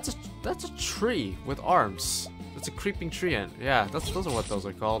that's a tree with arms. It's a creeping tree, and yeah, those are what those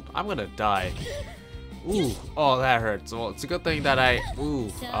are called. I'm gonna die. Ooh, oh that hurts. Well, it's a good thing that it's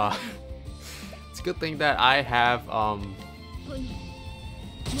a good thing that I have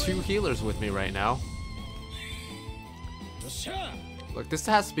 2 healers with me right now. Look, this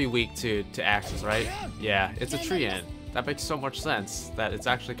has to be weak to axes, right? Yeah, it's a tree ant. That makes so much sense that it's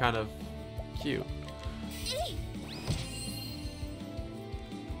actually kind of cute.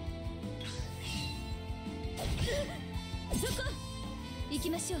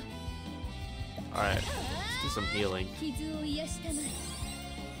 Alright, let's do some healing.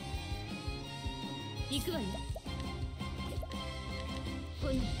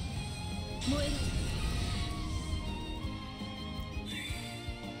 燃えろ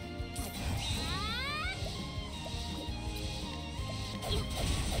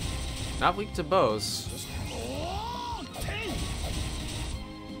Not weak to bows.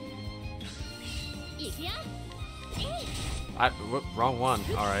 いくよ Whoop, wrong one.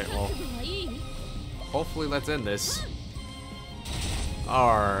 Alright, well, 覚悟はいい hopefully let's end this.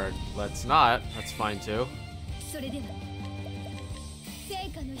 Or let's not. That's fine too. それでは聖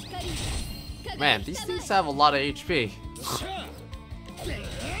火の光 Man, these things have a lot of HP. よっしゃ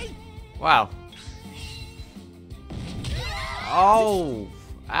Wow. Oh!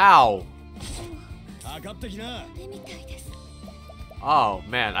 Ow! かかってきなみたいです Oh,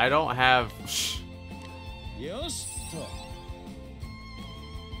 man, I don't have... よしと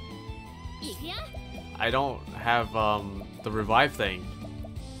いくよ I don't have, the revive thing.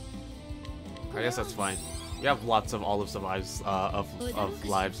 I guess that's fine. We have lots of olive survives, of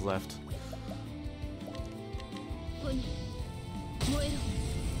lives left. 炎燃えろ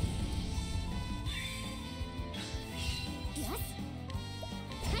よし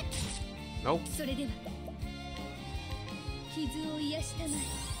Nope. それでは傷を癒したま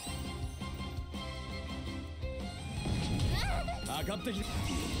えかかってきな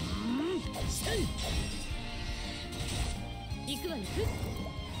行くわよ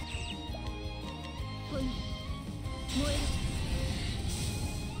炎燃え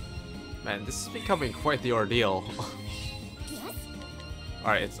Man, this is becoming quite the ordeal. ろよし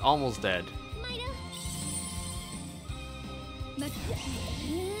Alright, it's almost dead. 参ろま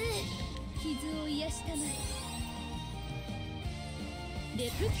傷を癒したまえレ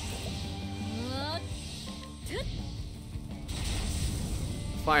プあーっ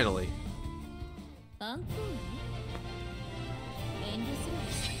Finally. アンコール遠慮す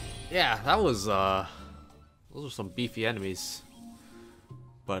る Yeah, that was, those are some beefy enemies.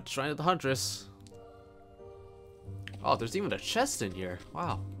 But Shrine of the Huntress. Oh, there's even a chest in here.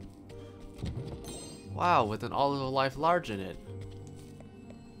 Wow. Wow, with an olive of life large in it.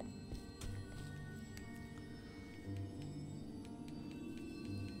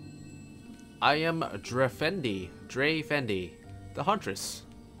 I am Drefendi, the Huntress.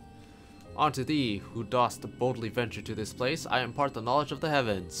 Unto thee, who dost boldly venture to this place, I impart the knowledge of the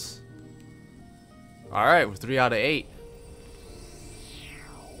heavens. Alright, we're 3 out of 8.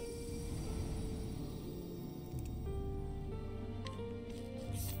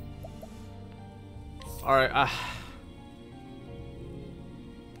 Alright,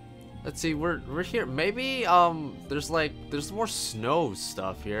 let's see, we're here. Maybe, there's more snow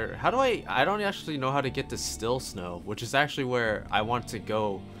stuff here. How do I don't actually know how to get to still snow, which is actually where I want to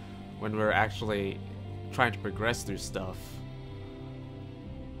go when we're actually trying to progress through stuff.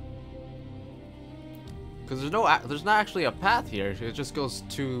 Because there's not actually a path here. It just goes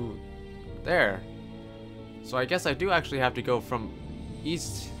to there. So I guess I do actually have to go from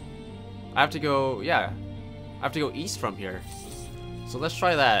east. I have to go, yeah. I have to go east from here. So let's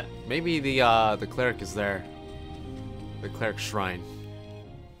try that. Maybe the cleric is there. The cleric shrine.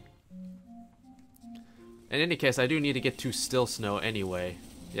 In any case, I do need to get to still snow anyway.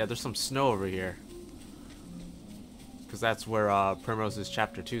 Yeah, there's some snow over here. Because that's where Primrose's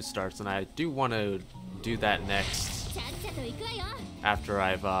chapter 2 starts, and I do want to do that next. ちゃっちゃと行くわよ After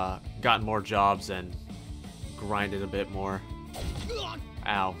I've gotten more jobs and grinded a bit more.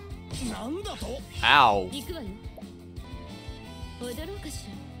 Ow. なんだと Ow. 行くわよ踊ろうかし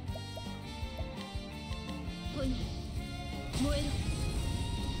ら炎燃え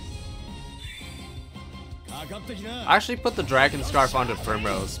ろ かかってきな I actually put the dragon scarf onto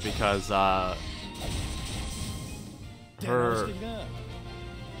Primrose because 手をしてきな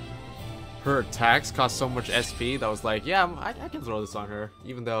her attacks cost so much SP that I was like, yeah, I can throw this on her.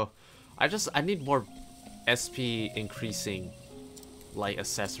 Even though I need more SP increasing like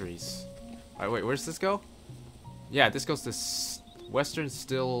accessories. Alright, wait, where's this go? Yeah, this goes to Western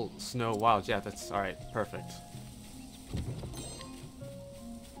Still Snow. Wow, yeah, that's alright, perfect.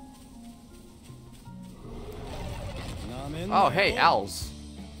 Oh, hey, owls.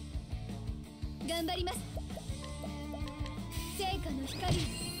 頑張ります聖火の光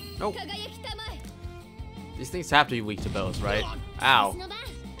Nope. 輝きたまえ These things have to be weak to bows, right? Ow. 私の番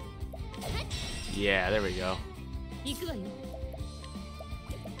Yeah, there we go. 行くわよ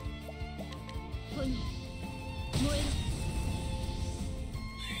炎燃え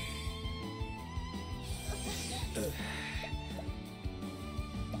ろ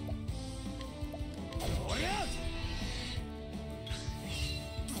おりゃ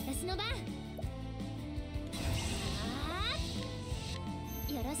私の番あ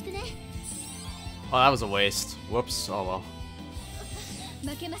ーよろしくね Oh, that was a waste. Whoops. Oh well.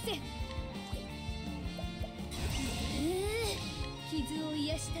 負けません傷を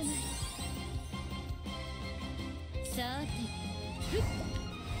癒したまえ。さて、ふっ。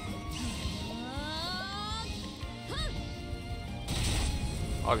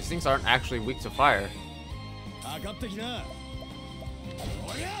Oh, these things aren't actually weak to fire. かかってきな。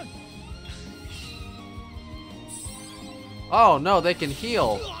おりゃ。 Oh no, they can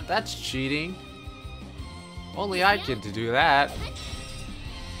heal. That's cheating. Only I get to do that.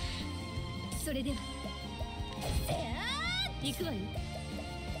 それでは。行くわよ。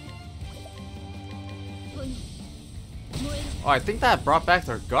ほに。燃えろ。 Oh, I think that brought back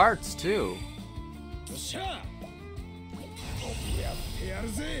their guards too. よっしゃ。やってや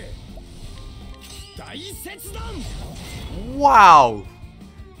るぜ。大切断。 Wow!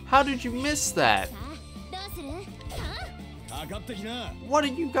 How did you miss that? さあ、どうする？かかってきな。 What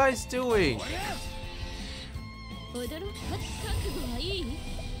are you guys doing? 驚く覚悟はいい？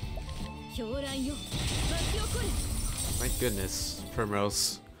狂乱よ、巻き起これ。 My goodness,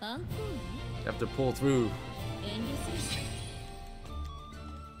 Primrose. アンコ You have to pull through. ール、遠慮する。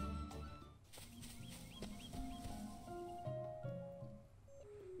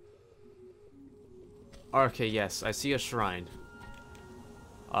 Okay, yes, I see a shrine.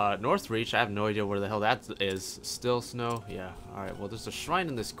 North Reach, I have no idea where the hell that is. Still snow? Yeah, alright, well there's a shrine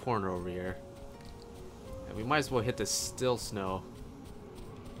in this corner over here. And we might as well hit this still snow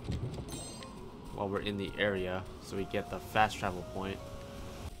while we're in the area, so we get the fast travel point.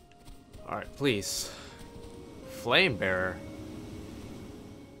 Alright, please. Flame Bearer.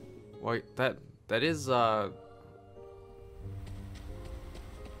 Wait, that is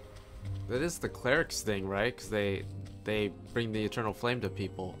that is the cleric's thing, right? Because they bring the eternal flame to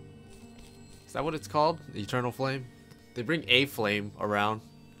people. Is that what it's called? The eternal flame? They bring a flame around.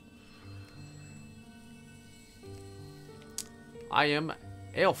 I am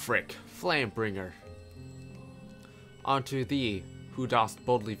Aelfric, Flamebringer. Unto thee, who dost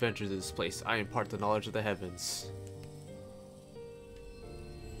boldly venture to this place, I impart the knowledge of the heavens.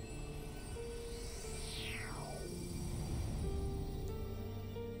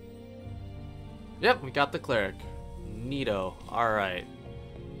 Yep, we got the cleric. Neato. Alright.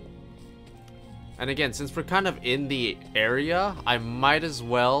 And again, since we're kind of in the area, I might as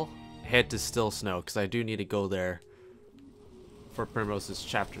well head to Still Snow, because I do need to go there for Primrose's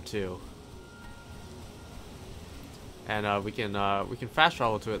chapter 2. And we can fast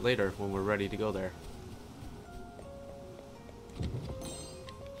travel to it later when we're ready to go there.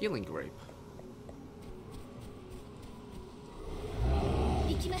 Healing grape.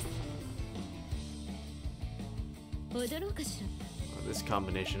 行きます。踊ろうかしら。 Oh, this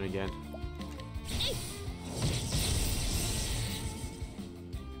combination again.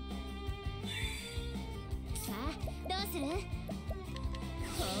 さあ、どうする？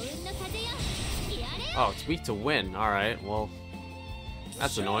幸運の風よ。やれ。 Oh, it's weak to wind. Alright, well,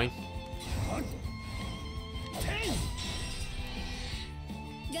 that's annoying.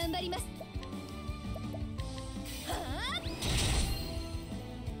 頑張ります。はあ。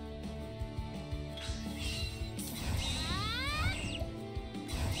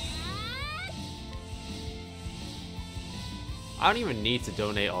 I don't even need to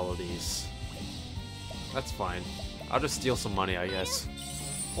donate all of these. That's fine. I'll just steal some money, I guess.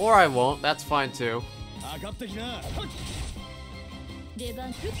 Or I won't, that's fine too. かかってきな。出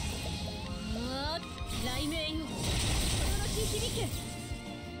番。雷鳴よ。轟き響け。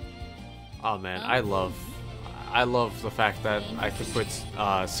 Oh man, I love the fact that I could put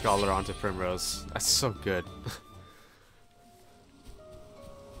Scholar onto Primrose. That's so good.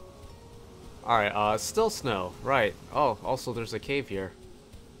 Alright, Still Snow. Right. Oh, also there's a cave here,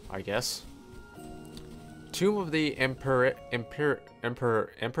 I guess. Tomb of the Imperator? Imperator?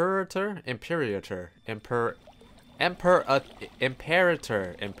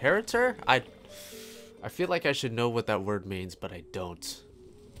 I feel like I should know what that word means, but I don't.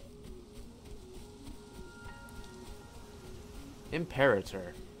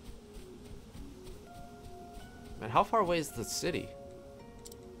 Imperator. Man, how far away is the city?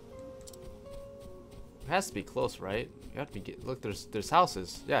 It has to be close, right? You have to be look, there's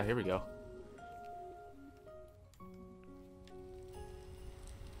houses. Yeah, here we go.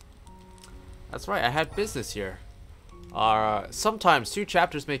 That's right, I had business here. Sometimes 2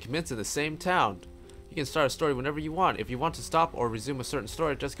 chapters may commence in the same town. You can start a story whenever you want. If you want to stop or resume a certain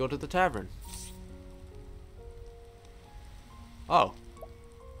story, just go to the tavern. Oh.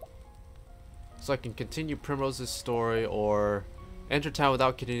 So I can continue Primrose's story or enter town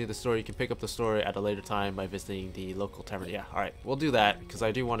without continuing the story. You can pick up the story at a later time by visiting the local tavern. Yeah, alright. We'll do that because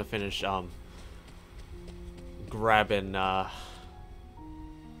I do want to finish grabbing the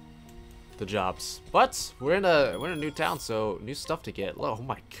the jobs. But we're in a new town, so new stuff to get. Oh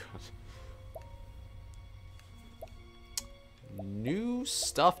my god. New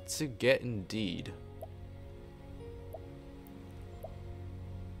stuff to get indeed.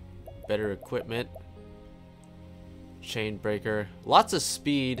 Better equipment. Chain breaker. Lots of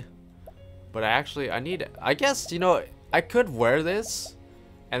speed. But I guess, you know, I could wear this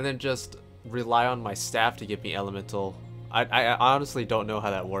and then just rely on my staff to give me elemental. I honestly don't know how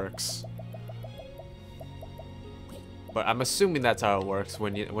that works. But I'm assuming that's how it works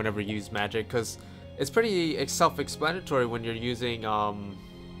whenever you use magic, because it's pretty self-explanatory when you're using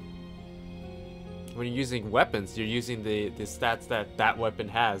weapons. You're using the stats that weapon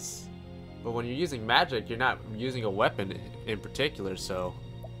has. But when you're using magic, you're not using a weapon in particular, so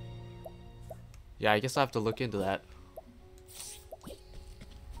yeah, I guess I have to look into that.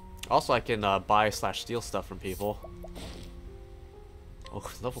 Also, I can buy/steal stuff from people. Oh,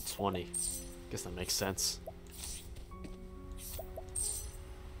 level 20. Guess that makes sense.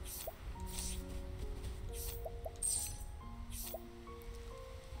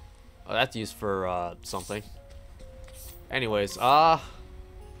 Oh, that's used for something. Anyways, alright,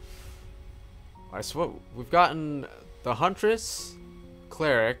 so what we've gotten: the Huntress,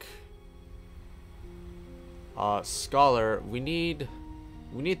 Cleric, Scholar. We need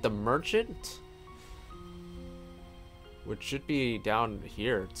the Merchant, which should be down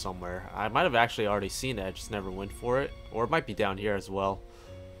here somewhere. I might have actually already seen it, I just never went for it. Or it might be down here as well.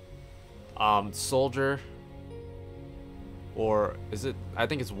 Soldier. Or is it? I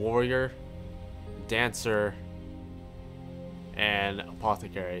think it's Warrior, Dancer, and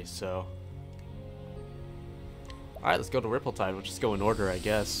Apothecary, so. Alright, let's go to Ripple-Tide. We'll just go in order, I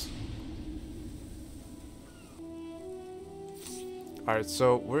guess. Alright,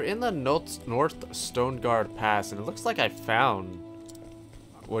 so we're in the North Stoneguard Pass, and it looks like I found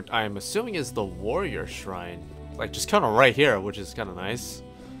what I'm assuming is the Warrior Shrine. Like, just kind of right here, which is kind of nice.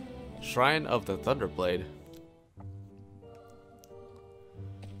 Shrine of the Thunderblade.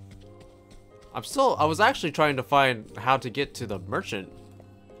 I was actually trying to find how to get to the Merchant.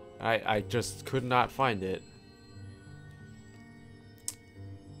 I just could not find it.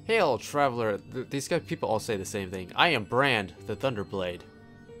 Hail, traveler. These people all say the same thing. I am Brand, the Thunderblade.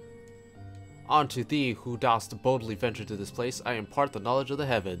 On to thee, who dost boldly venture to this place, I impart the knowledge of the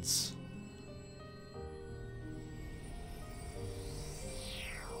heavens.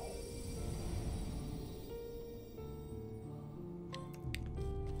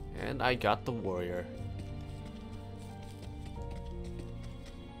 And I got the warrior.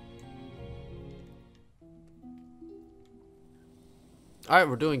 Alright,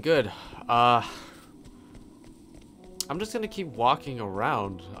 we're doing good. I'm just gonna keep walking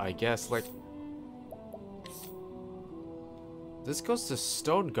around, I guess. Like, this goes to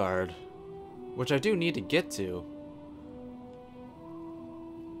Stoneguard, which I do need to get to.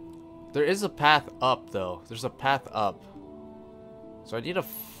 There is a path up, though. There's a path up. So I need to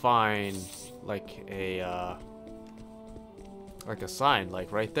find like a sign,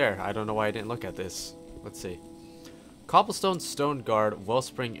 like right there. I don't know why I didn't look at this. Let's see. Cobblestone Stoneguard,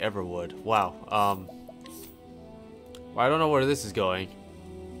 Wellspring Everwood. Wow. I don't know where this is going.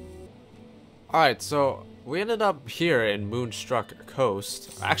 Alright, so we ended up here in Moonstruck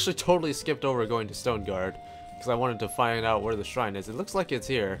Coast. I actually totally skipped over going to Stoneguard because I wanted to find out where the shrine is. It looks like it's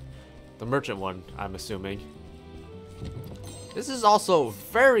here. The merchant one, I'm assuming. This is also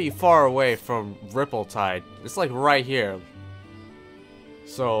very far away from Ripple-Tide. It's like right here.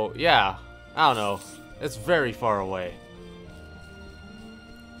 So, yeah. I don't know. It's very far away.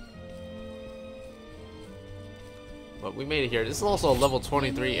 But we made it here. This is also a level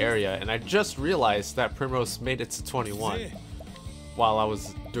 23 area, and I just realized that Primrose made it to 21 while I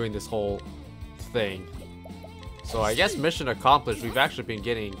was doing this whole thing. So I guess mission accomplished. We've actually been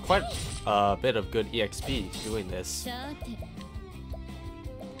getting quite a bit of good EXP doing this.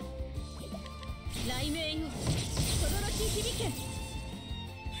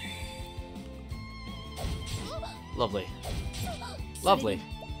 Lovely. Lovely.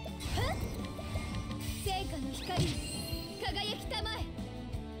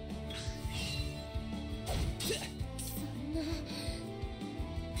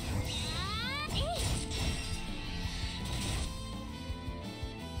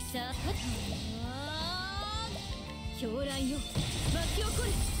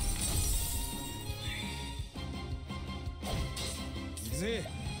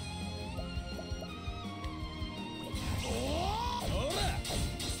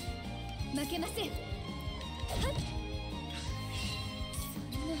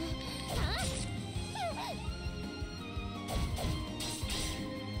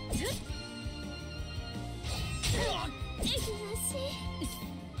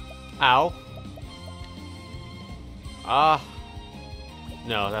 Ow. Ah.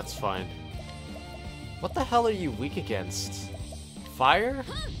 No, that's fine. What the hell are you weak against? Fire?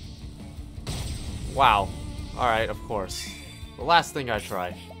 Wow. Alright, of course. The last thing I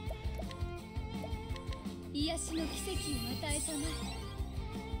try. 癒しの奇跡を与えたま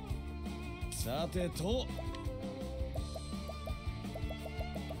え。さてと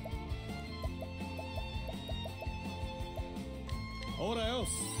ほらよ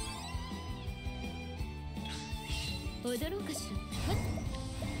踊ろうかしら。はっ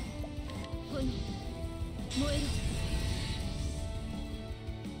炎燃えろ。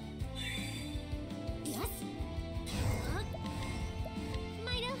よし。はっ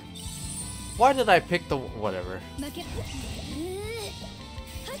参ろう。 Why did I pick the whatever? 負け。はっ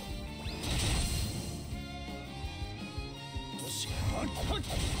よしはっはっ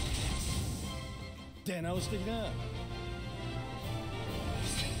出直してきな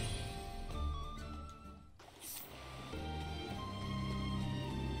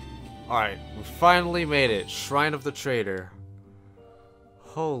Alright, we finally made it. Shrine of the Trader.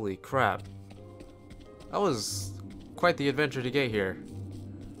 Holy crap. That was quite the adventure to get here.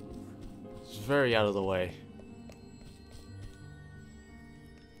 It's very out of the way.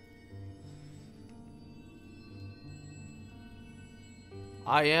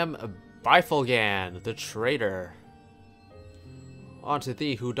 I am Bifalgan, the Trader. Unto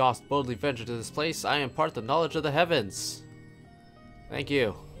thee who dost boldly venture to this place, I impart the knowledge of the heavens. Thank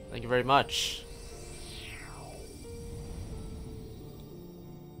you. Thank you very much.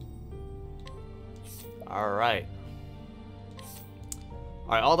 Alright.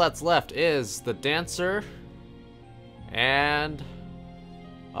 Alright, all that's left is the dancer and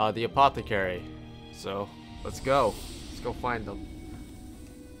the apothecary. So, let's go. Let's go find them.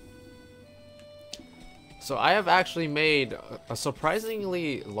 So I have actually made a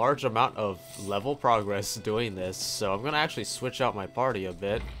surprisingly large amount of level progress doing this, so I'm gonna actually switch out my party a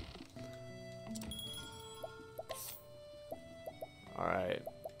bit. Alright.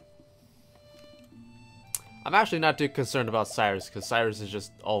 I'm actually not too concerned about Cyrus, because Cyrus is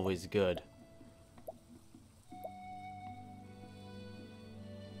just always good.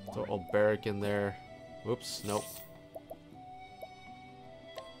 Throw Alberic in there. Whoops, nope.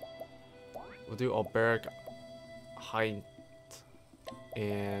 We'll do Alberic, Heint,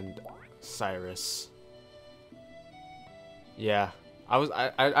 and Cyrus. Yeah,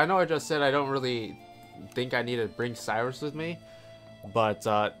 I know I just said I don't really think I need to bring Cyrus with me, but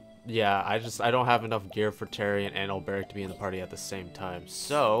yeah, I don't have enough gear for Terry and Alberic to be in the party at the same time,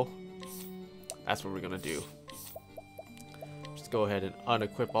 so that's what we're gonna do. Just go ahead and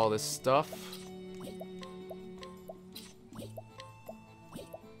unequip all this stuff.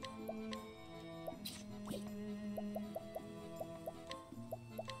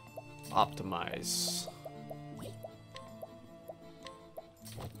 Optimize.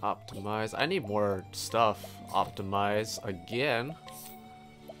 Optimize. I need more stuff. Optimize again.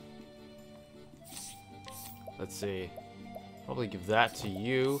 Let's see. Probably give that to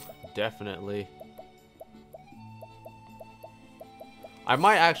you. Definitely. I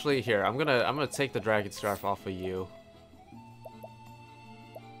might actually here. I'm gonna take the dragon scarf off of you.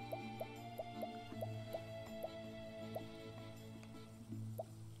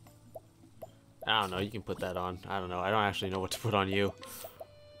 I don't know, you can put that on. I don't know, I don't actually know what to put on you.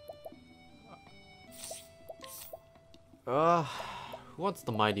 Who wants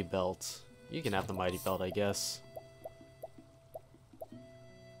the mighty belt? You can have the mighty belt, I guess.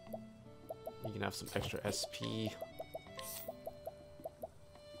 You can have some extra SP.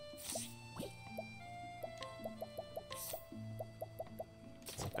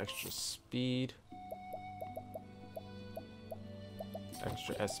 Some extra speed.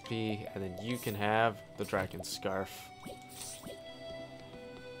 Extra SP, and then you can have the dragon scarf.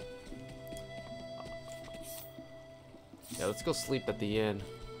 Yeah, let's go sleep at the inn.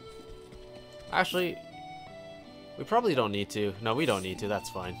 Actually, we probably don't need to. No, we don't need to. That's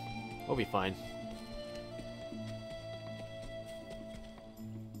fine. We'll be fine.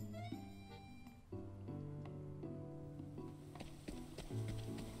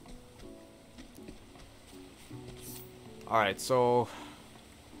 Alright, so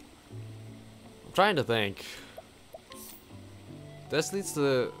I'm trying to think. This leads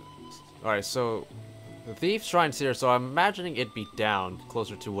to... Alright, so the Thief's Shrine's here, so I'm imagining it'd be down,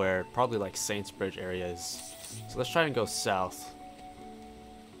 closer to where probably like Saints Bridge area is. So let's try and go south.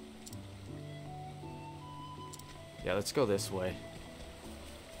 Yeah, let's go this way.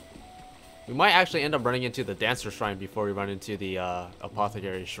 We might actually end up running into the Dancer Shrine before we run into the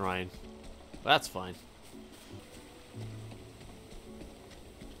Apothecary Shrine. But that's fine.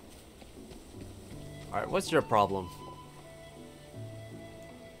 Alright, what's your problem?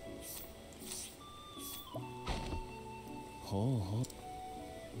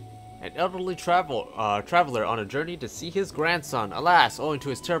 An elderly traveler on a journey to see his grandson. Alas, owing to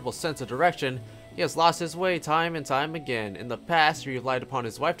his terrible sense of direction, he has lost his way time and time again. In the past, he relied upon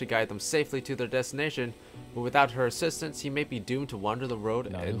his wife to guide them safely to their destination, but without her assistance, he may be doomed to wander the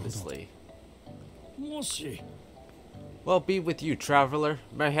road endlessly. Well, be with you, traveler.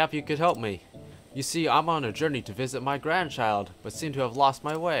 Mayhap you could help me. You see, I'm on a journey to visit my grandchild, but seem to have lost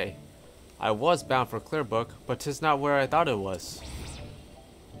my way. I was bound for Clearbook, but 'tis not where I thought it was.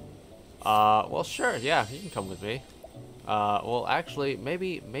 Well, sure, yeah, you can come with me. Well, actually,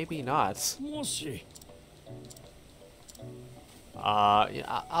 maybe not.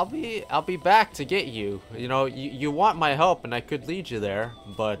 Yeah, I'll be back to get you. You know, you want my help, and I could lead you there,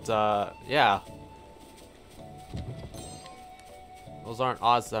 but, yeah. Those aren't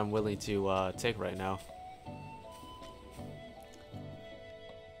odds that I'm willing to, take right now.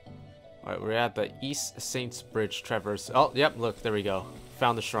 Alright, we're at the East Saints Bridge Traverse. Oh, yep, look, there we go.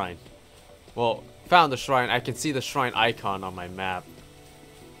 Found the shrine. Well, found the shrine. I can see the shrine icon on my map.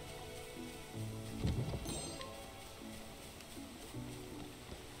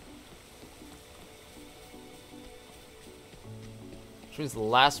 Which means the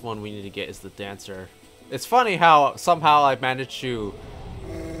last one we need to get is the dancer. It's funny how somehow I managed to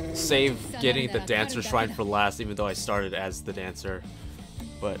save getting the dancer shrine for last, even though I started as the dancer.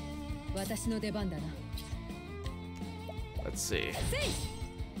 But let's see.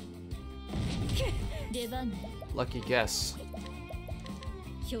 Lucky guess.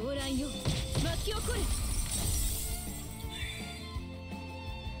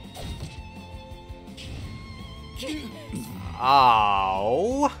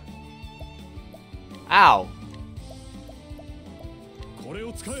 Ow. Ow.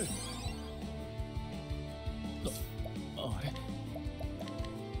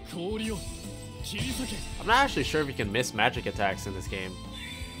 I'm not actually sure if you can miss magic attacks in this game.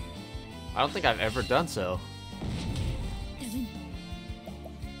 I don't think I've ever done so.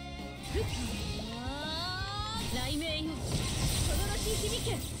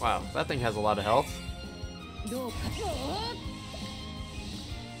 Wow, that thing has a lot of health.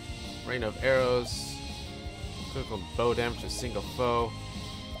 Rain of arrows. Critical bow damage to a single foe.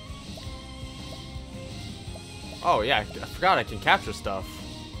 Oh yeah, I forgot I can capture stuff.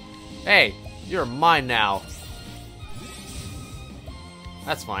 Hey, you're mine now.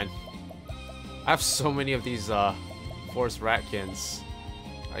 That's fine. I have so many of these forest ratkins.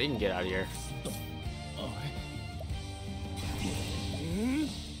 Oh, you can get out of here.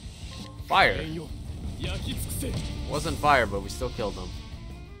 Fire. Wasn't fire, but we still killed them.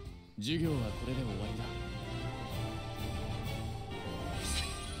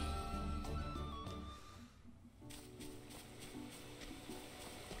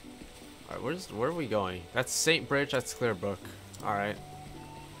 Alright, where are we going? That's Saint Bridge, that's Clearbook. Alright.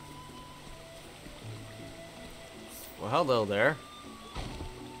 Well, hello there.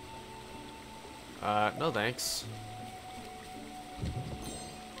 No thanks.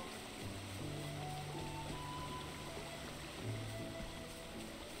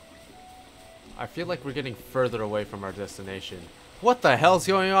 I feel like we're getting further away from our destination. What the hell's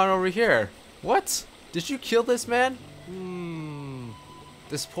going on over here? What? Did you kill this man?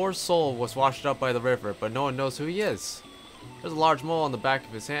 This poor soul was washed up by the river, but no one knows who he is. There's a large mole on the back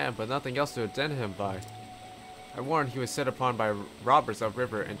of his hand, but nothing else to identify him by. I warned he was set upon by robbers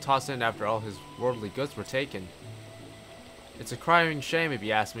upriver and tossed in after all his worldly goods were taken. It's a crying shame if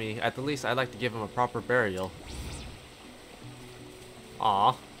you ask me. At the least, I'd like to give him a proper burial.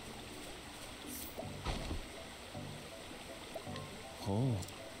 Aww. Oh.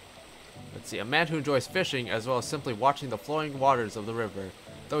 Let's see, a man who enjoys fishing as well as simply watching the flowing waters of the river.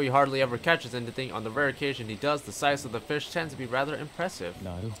 Though he hardly ever catches anything, on the rare occasion he does, the size of the fish tends to be rather impressive.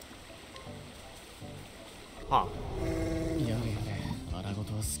 Huh.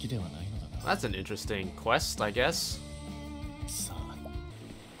 That's an interesting quest, I guess.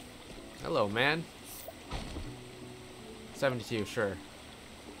 Hello, man. 72, sure.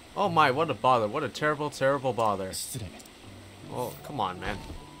 Oh my, what a bother. What a terrible, terrible bother. Well, come on, man.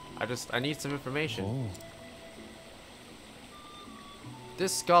 I need some information.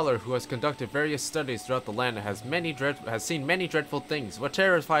 This scholar, who has conducted various studies throughout the land, has seen many dreadful things. What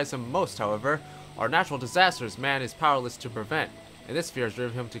terrifies him most, however, are natural disasters man is powerless to prevent. And this fear has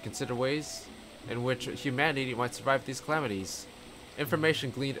driven him to consider ways in which humanity might survive these calamities.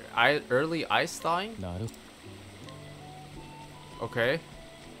 Information gleaned early ice thawing? Okay.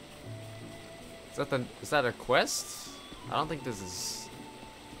 Is that a quest? I don't think this is...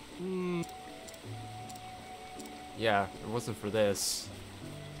 Yeah, it wasn't for this.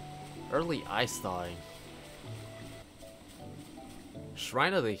 Early ice thawing.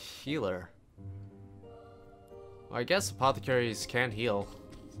 Shrine of the Healer. Well, I guess apothecaries can heal.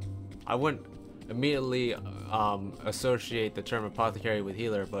 I wouldn't immediately associate the term apothecary with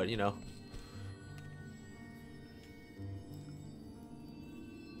healer, but you know.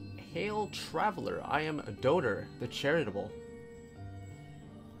 Hail traveler, I am Doter, the charitable.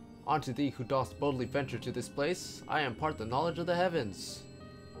 Unto thee who dost boldly venture to this place, I impart the knowledge of the heavens.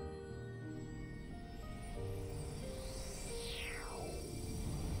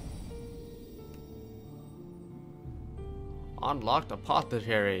 Unlocked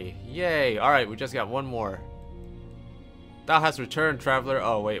apothecary. Yay! Alright, we just got one more. Thou hast returned, traveler.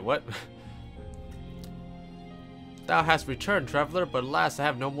 Oh, wait, what? Thou hast returned, traveler, but alas, I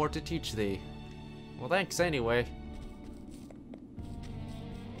have no more to teach thee. Well, thanks anyway.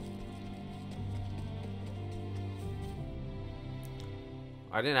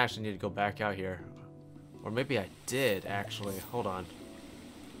 I didn't actually need to go back out here. Or maybe I did, actually. Hold on.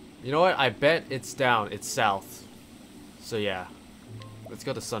 You know what? I bet it's down. It's south. So yeah. Let's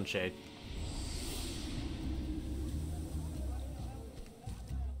go to Sunshade.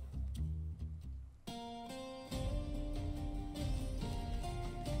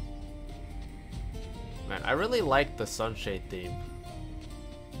 Man, I really like the Sunshade theme.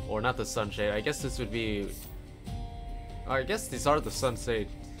 Or not the Sunshade. I guess this would be... I guess these are the Sunshade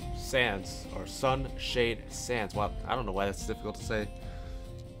Sands. Or Sunshade Sands. Wow, I don't know why that's difficult to say.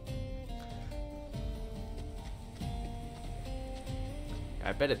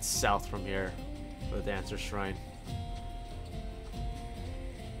 I bet it's south from here for the Dancer Shrine.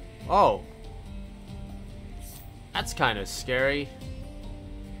 Oh! That's kind of scary.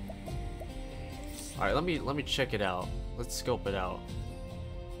 Alright, let me check it out. Let's scope it out.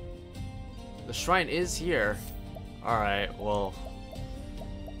 The shrine is here. Alright, well...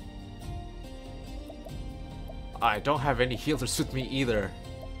 I don't have any healers with me either.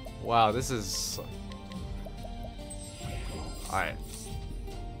 Wow, this is... Alright.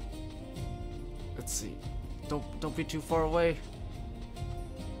 Let's see. Don't be too far away.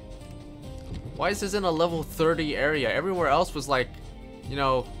 Why is this in a level 30 area? Everywhere else was like, you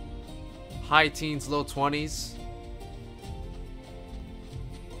know, high teens, low 20s.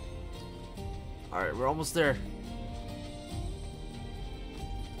 Alright, we're almost there.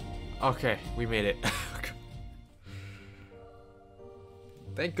 Okay, we made it.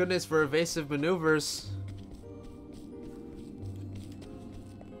 Thank goodness for evasive maneuvers.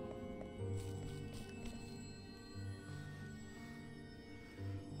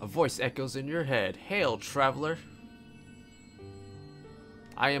 A voice echoes in your head. Hail, traveler.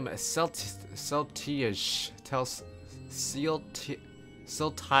 I am a Celtige.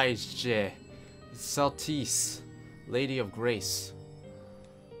 Celtis, Lady of Grace.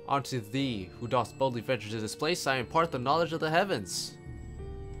 Unto thee, who dost boldly venture to this place, I impart the knowledge of the heavens.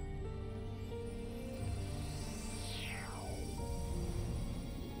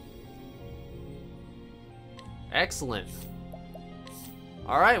 Excellent.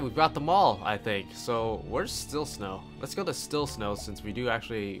 Alright, we've got them all, I think. So, where's Still Snow? Let's go to Still Snow since we do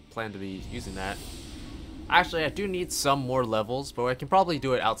actually plan to be using that. Actually, I do need some more levels, but I can probably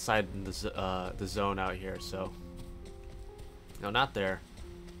do it outside in the zone out here, so... No, not there.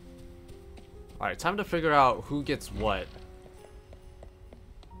 Alright, time to figure out who gets what.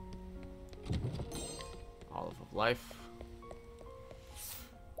 Olive of Life.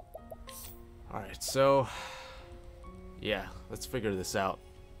 Alright, so... Yeah, let's figure this out.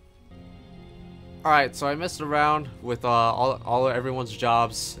 Alright, so I messed around with all everyone's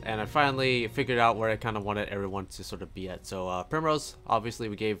jobs, and I finally figured out where I kind of wanted everyone to sort of be at. So Primrose, obviously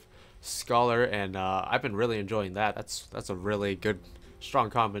we gave Scholar, and I've been really enjoying that. That's a really good, strong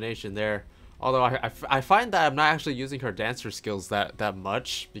combination there. Although I find that I'm not actually using her dancer skills that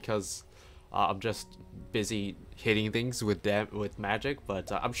much because I'm just busy hitting things with magic.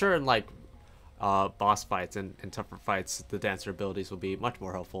 But I'm sure in like boss fights and tougher fights, the dancer abilities will be much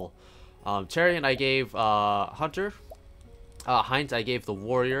more helpful. Tyrion I gave Hunter, Heinz I gave the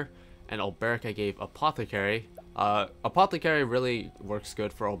Warrior, and Olberic I gave Apothecary. Apothecary really works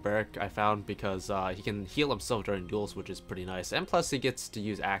good for Olberic, I found, because he can heal himself during duels, which is pretty nice, and plus he gets to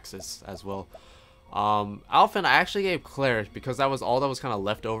use Axis as well. Alphen I actually gave Cleric because that was all that was kind of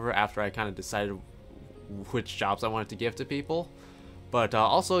left over after I kind of decided which jobs I wanted to give to people. But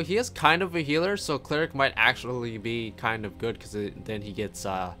also, he is kind of a healer, so Cleric might actually be kind of good because then he gets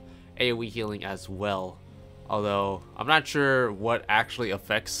AoE healing as well. Although, I'm not sure what actually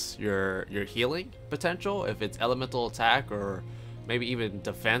affects your healing potential, if it's elemental attack or maybe even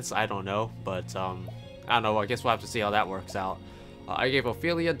defense, I don't know. But I don't know, I guess we'll have to see how that works out. I gave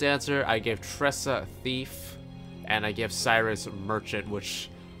Ophelia Dancer, I gave Tressa Thief, and I gave Cyrus Merchant, which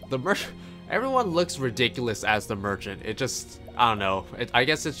everyone looks ridiculous as the Merchant. It just, I don't know. I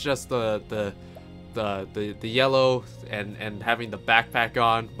guess it's just the yellow and having the backpack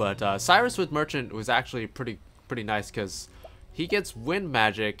on, but Cyrus with Merchant was actually pretty nice because he gets wind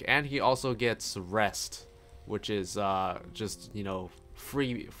magic and he also gets rest, which is just, you know,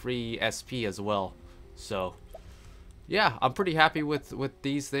 free SP as well. So yeah, I'm pretty happy with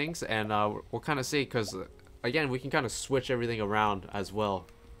these things, and we'll kind of see, because again, we can kind of switch everything around as well.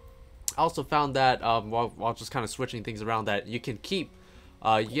 I also found that while just kind of switching things around, that you can keep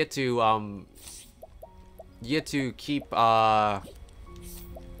you get to keep what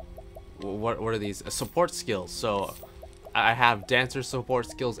are these support skills. So I have dancer support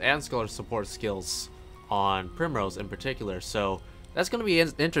skills and scholar support skills on Primrose in particular, so that's going to be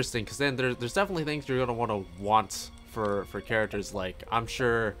interesting, because then there's definitely things you're going to want for characters. Like, I'm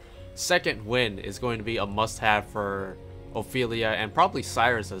sure Second Wind is going to be a must-have for Ophelia and probably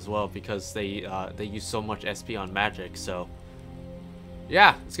Cyrus as well, because they use so much SP on magic. So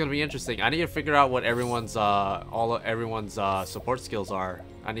yeah, it's gonna be interesting. I need to figure out what everyone's support skills are.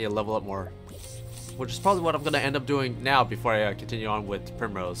 I need to level up more, which is probably what I'm gonna end up doing now before I continue on with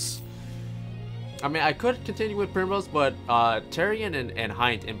Primrose. I mean, I could continue with Primrose, but Tyrion and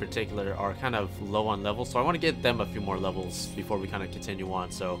Hind in particular are kind of low on levels, so I want to get them a few more levels before we kind of continue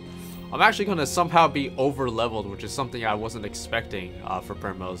on. So I'm actually going to somehow be over leveled, which is something I wasn't expecting for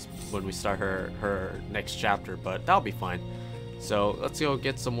Primrose when we start her next chapter, but that'll be fine. So let's go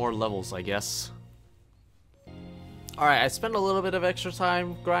get some more levels, I guess. Alright, I spent a little bit of extra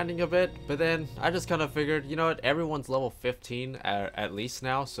time grinding a bit, but then I just kind of figured, you know what, everyone's level 15 at least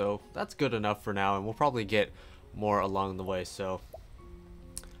now, so that's good enough for now, and we'll probably get more along the way. So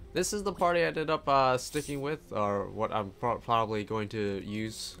this is the party I ended up sticking with, or what I'm probably going to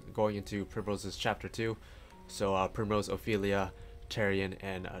use going into Primrose's chapter 2. So Primrose, Ophelia, Tyrion,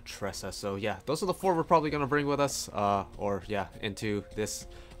 and Tressa. So yeah, those are the 4 we're probably going to bring with us, or yeah, into this.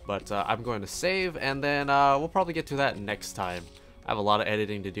 But I'm going to save, and then we'll probably get to that next time. I have a lot of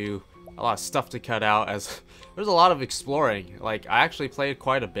editing to do, a lot of stuff to cut out, as there's a lot of exploring. Like, I actually played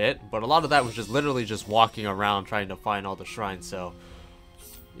quite a bit, but a lot of that was just literally just walking around trying to find all the shrines. So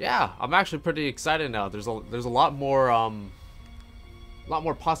yeah, I'm actually pretty excited now. There's a lot more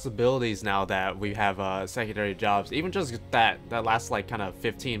possibilities now that we have secondary jobs. Even just that last like kind of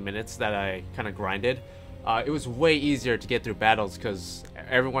 15 minutes that I kind of grinded. It was way easier to get through battles because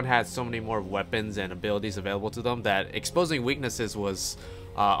everyone had so many more weapons and abilities available to them that exposing weaknesses was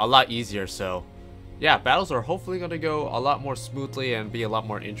a lot easier. So yeah, battles are hopefully going to go a lot more smoothly and be a lot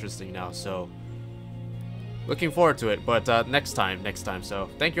more interesting now. So looking forward to it, but next time. So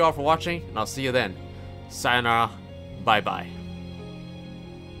thank you all for watching, and I'll see you then. Sayonara, bye bye.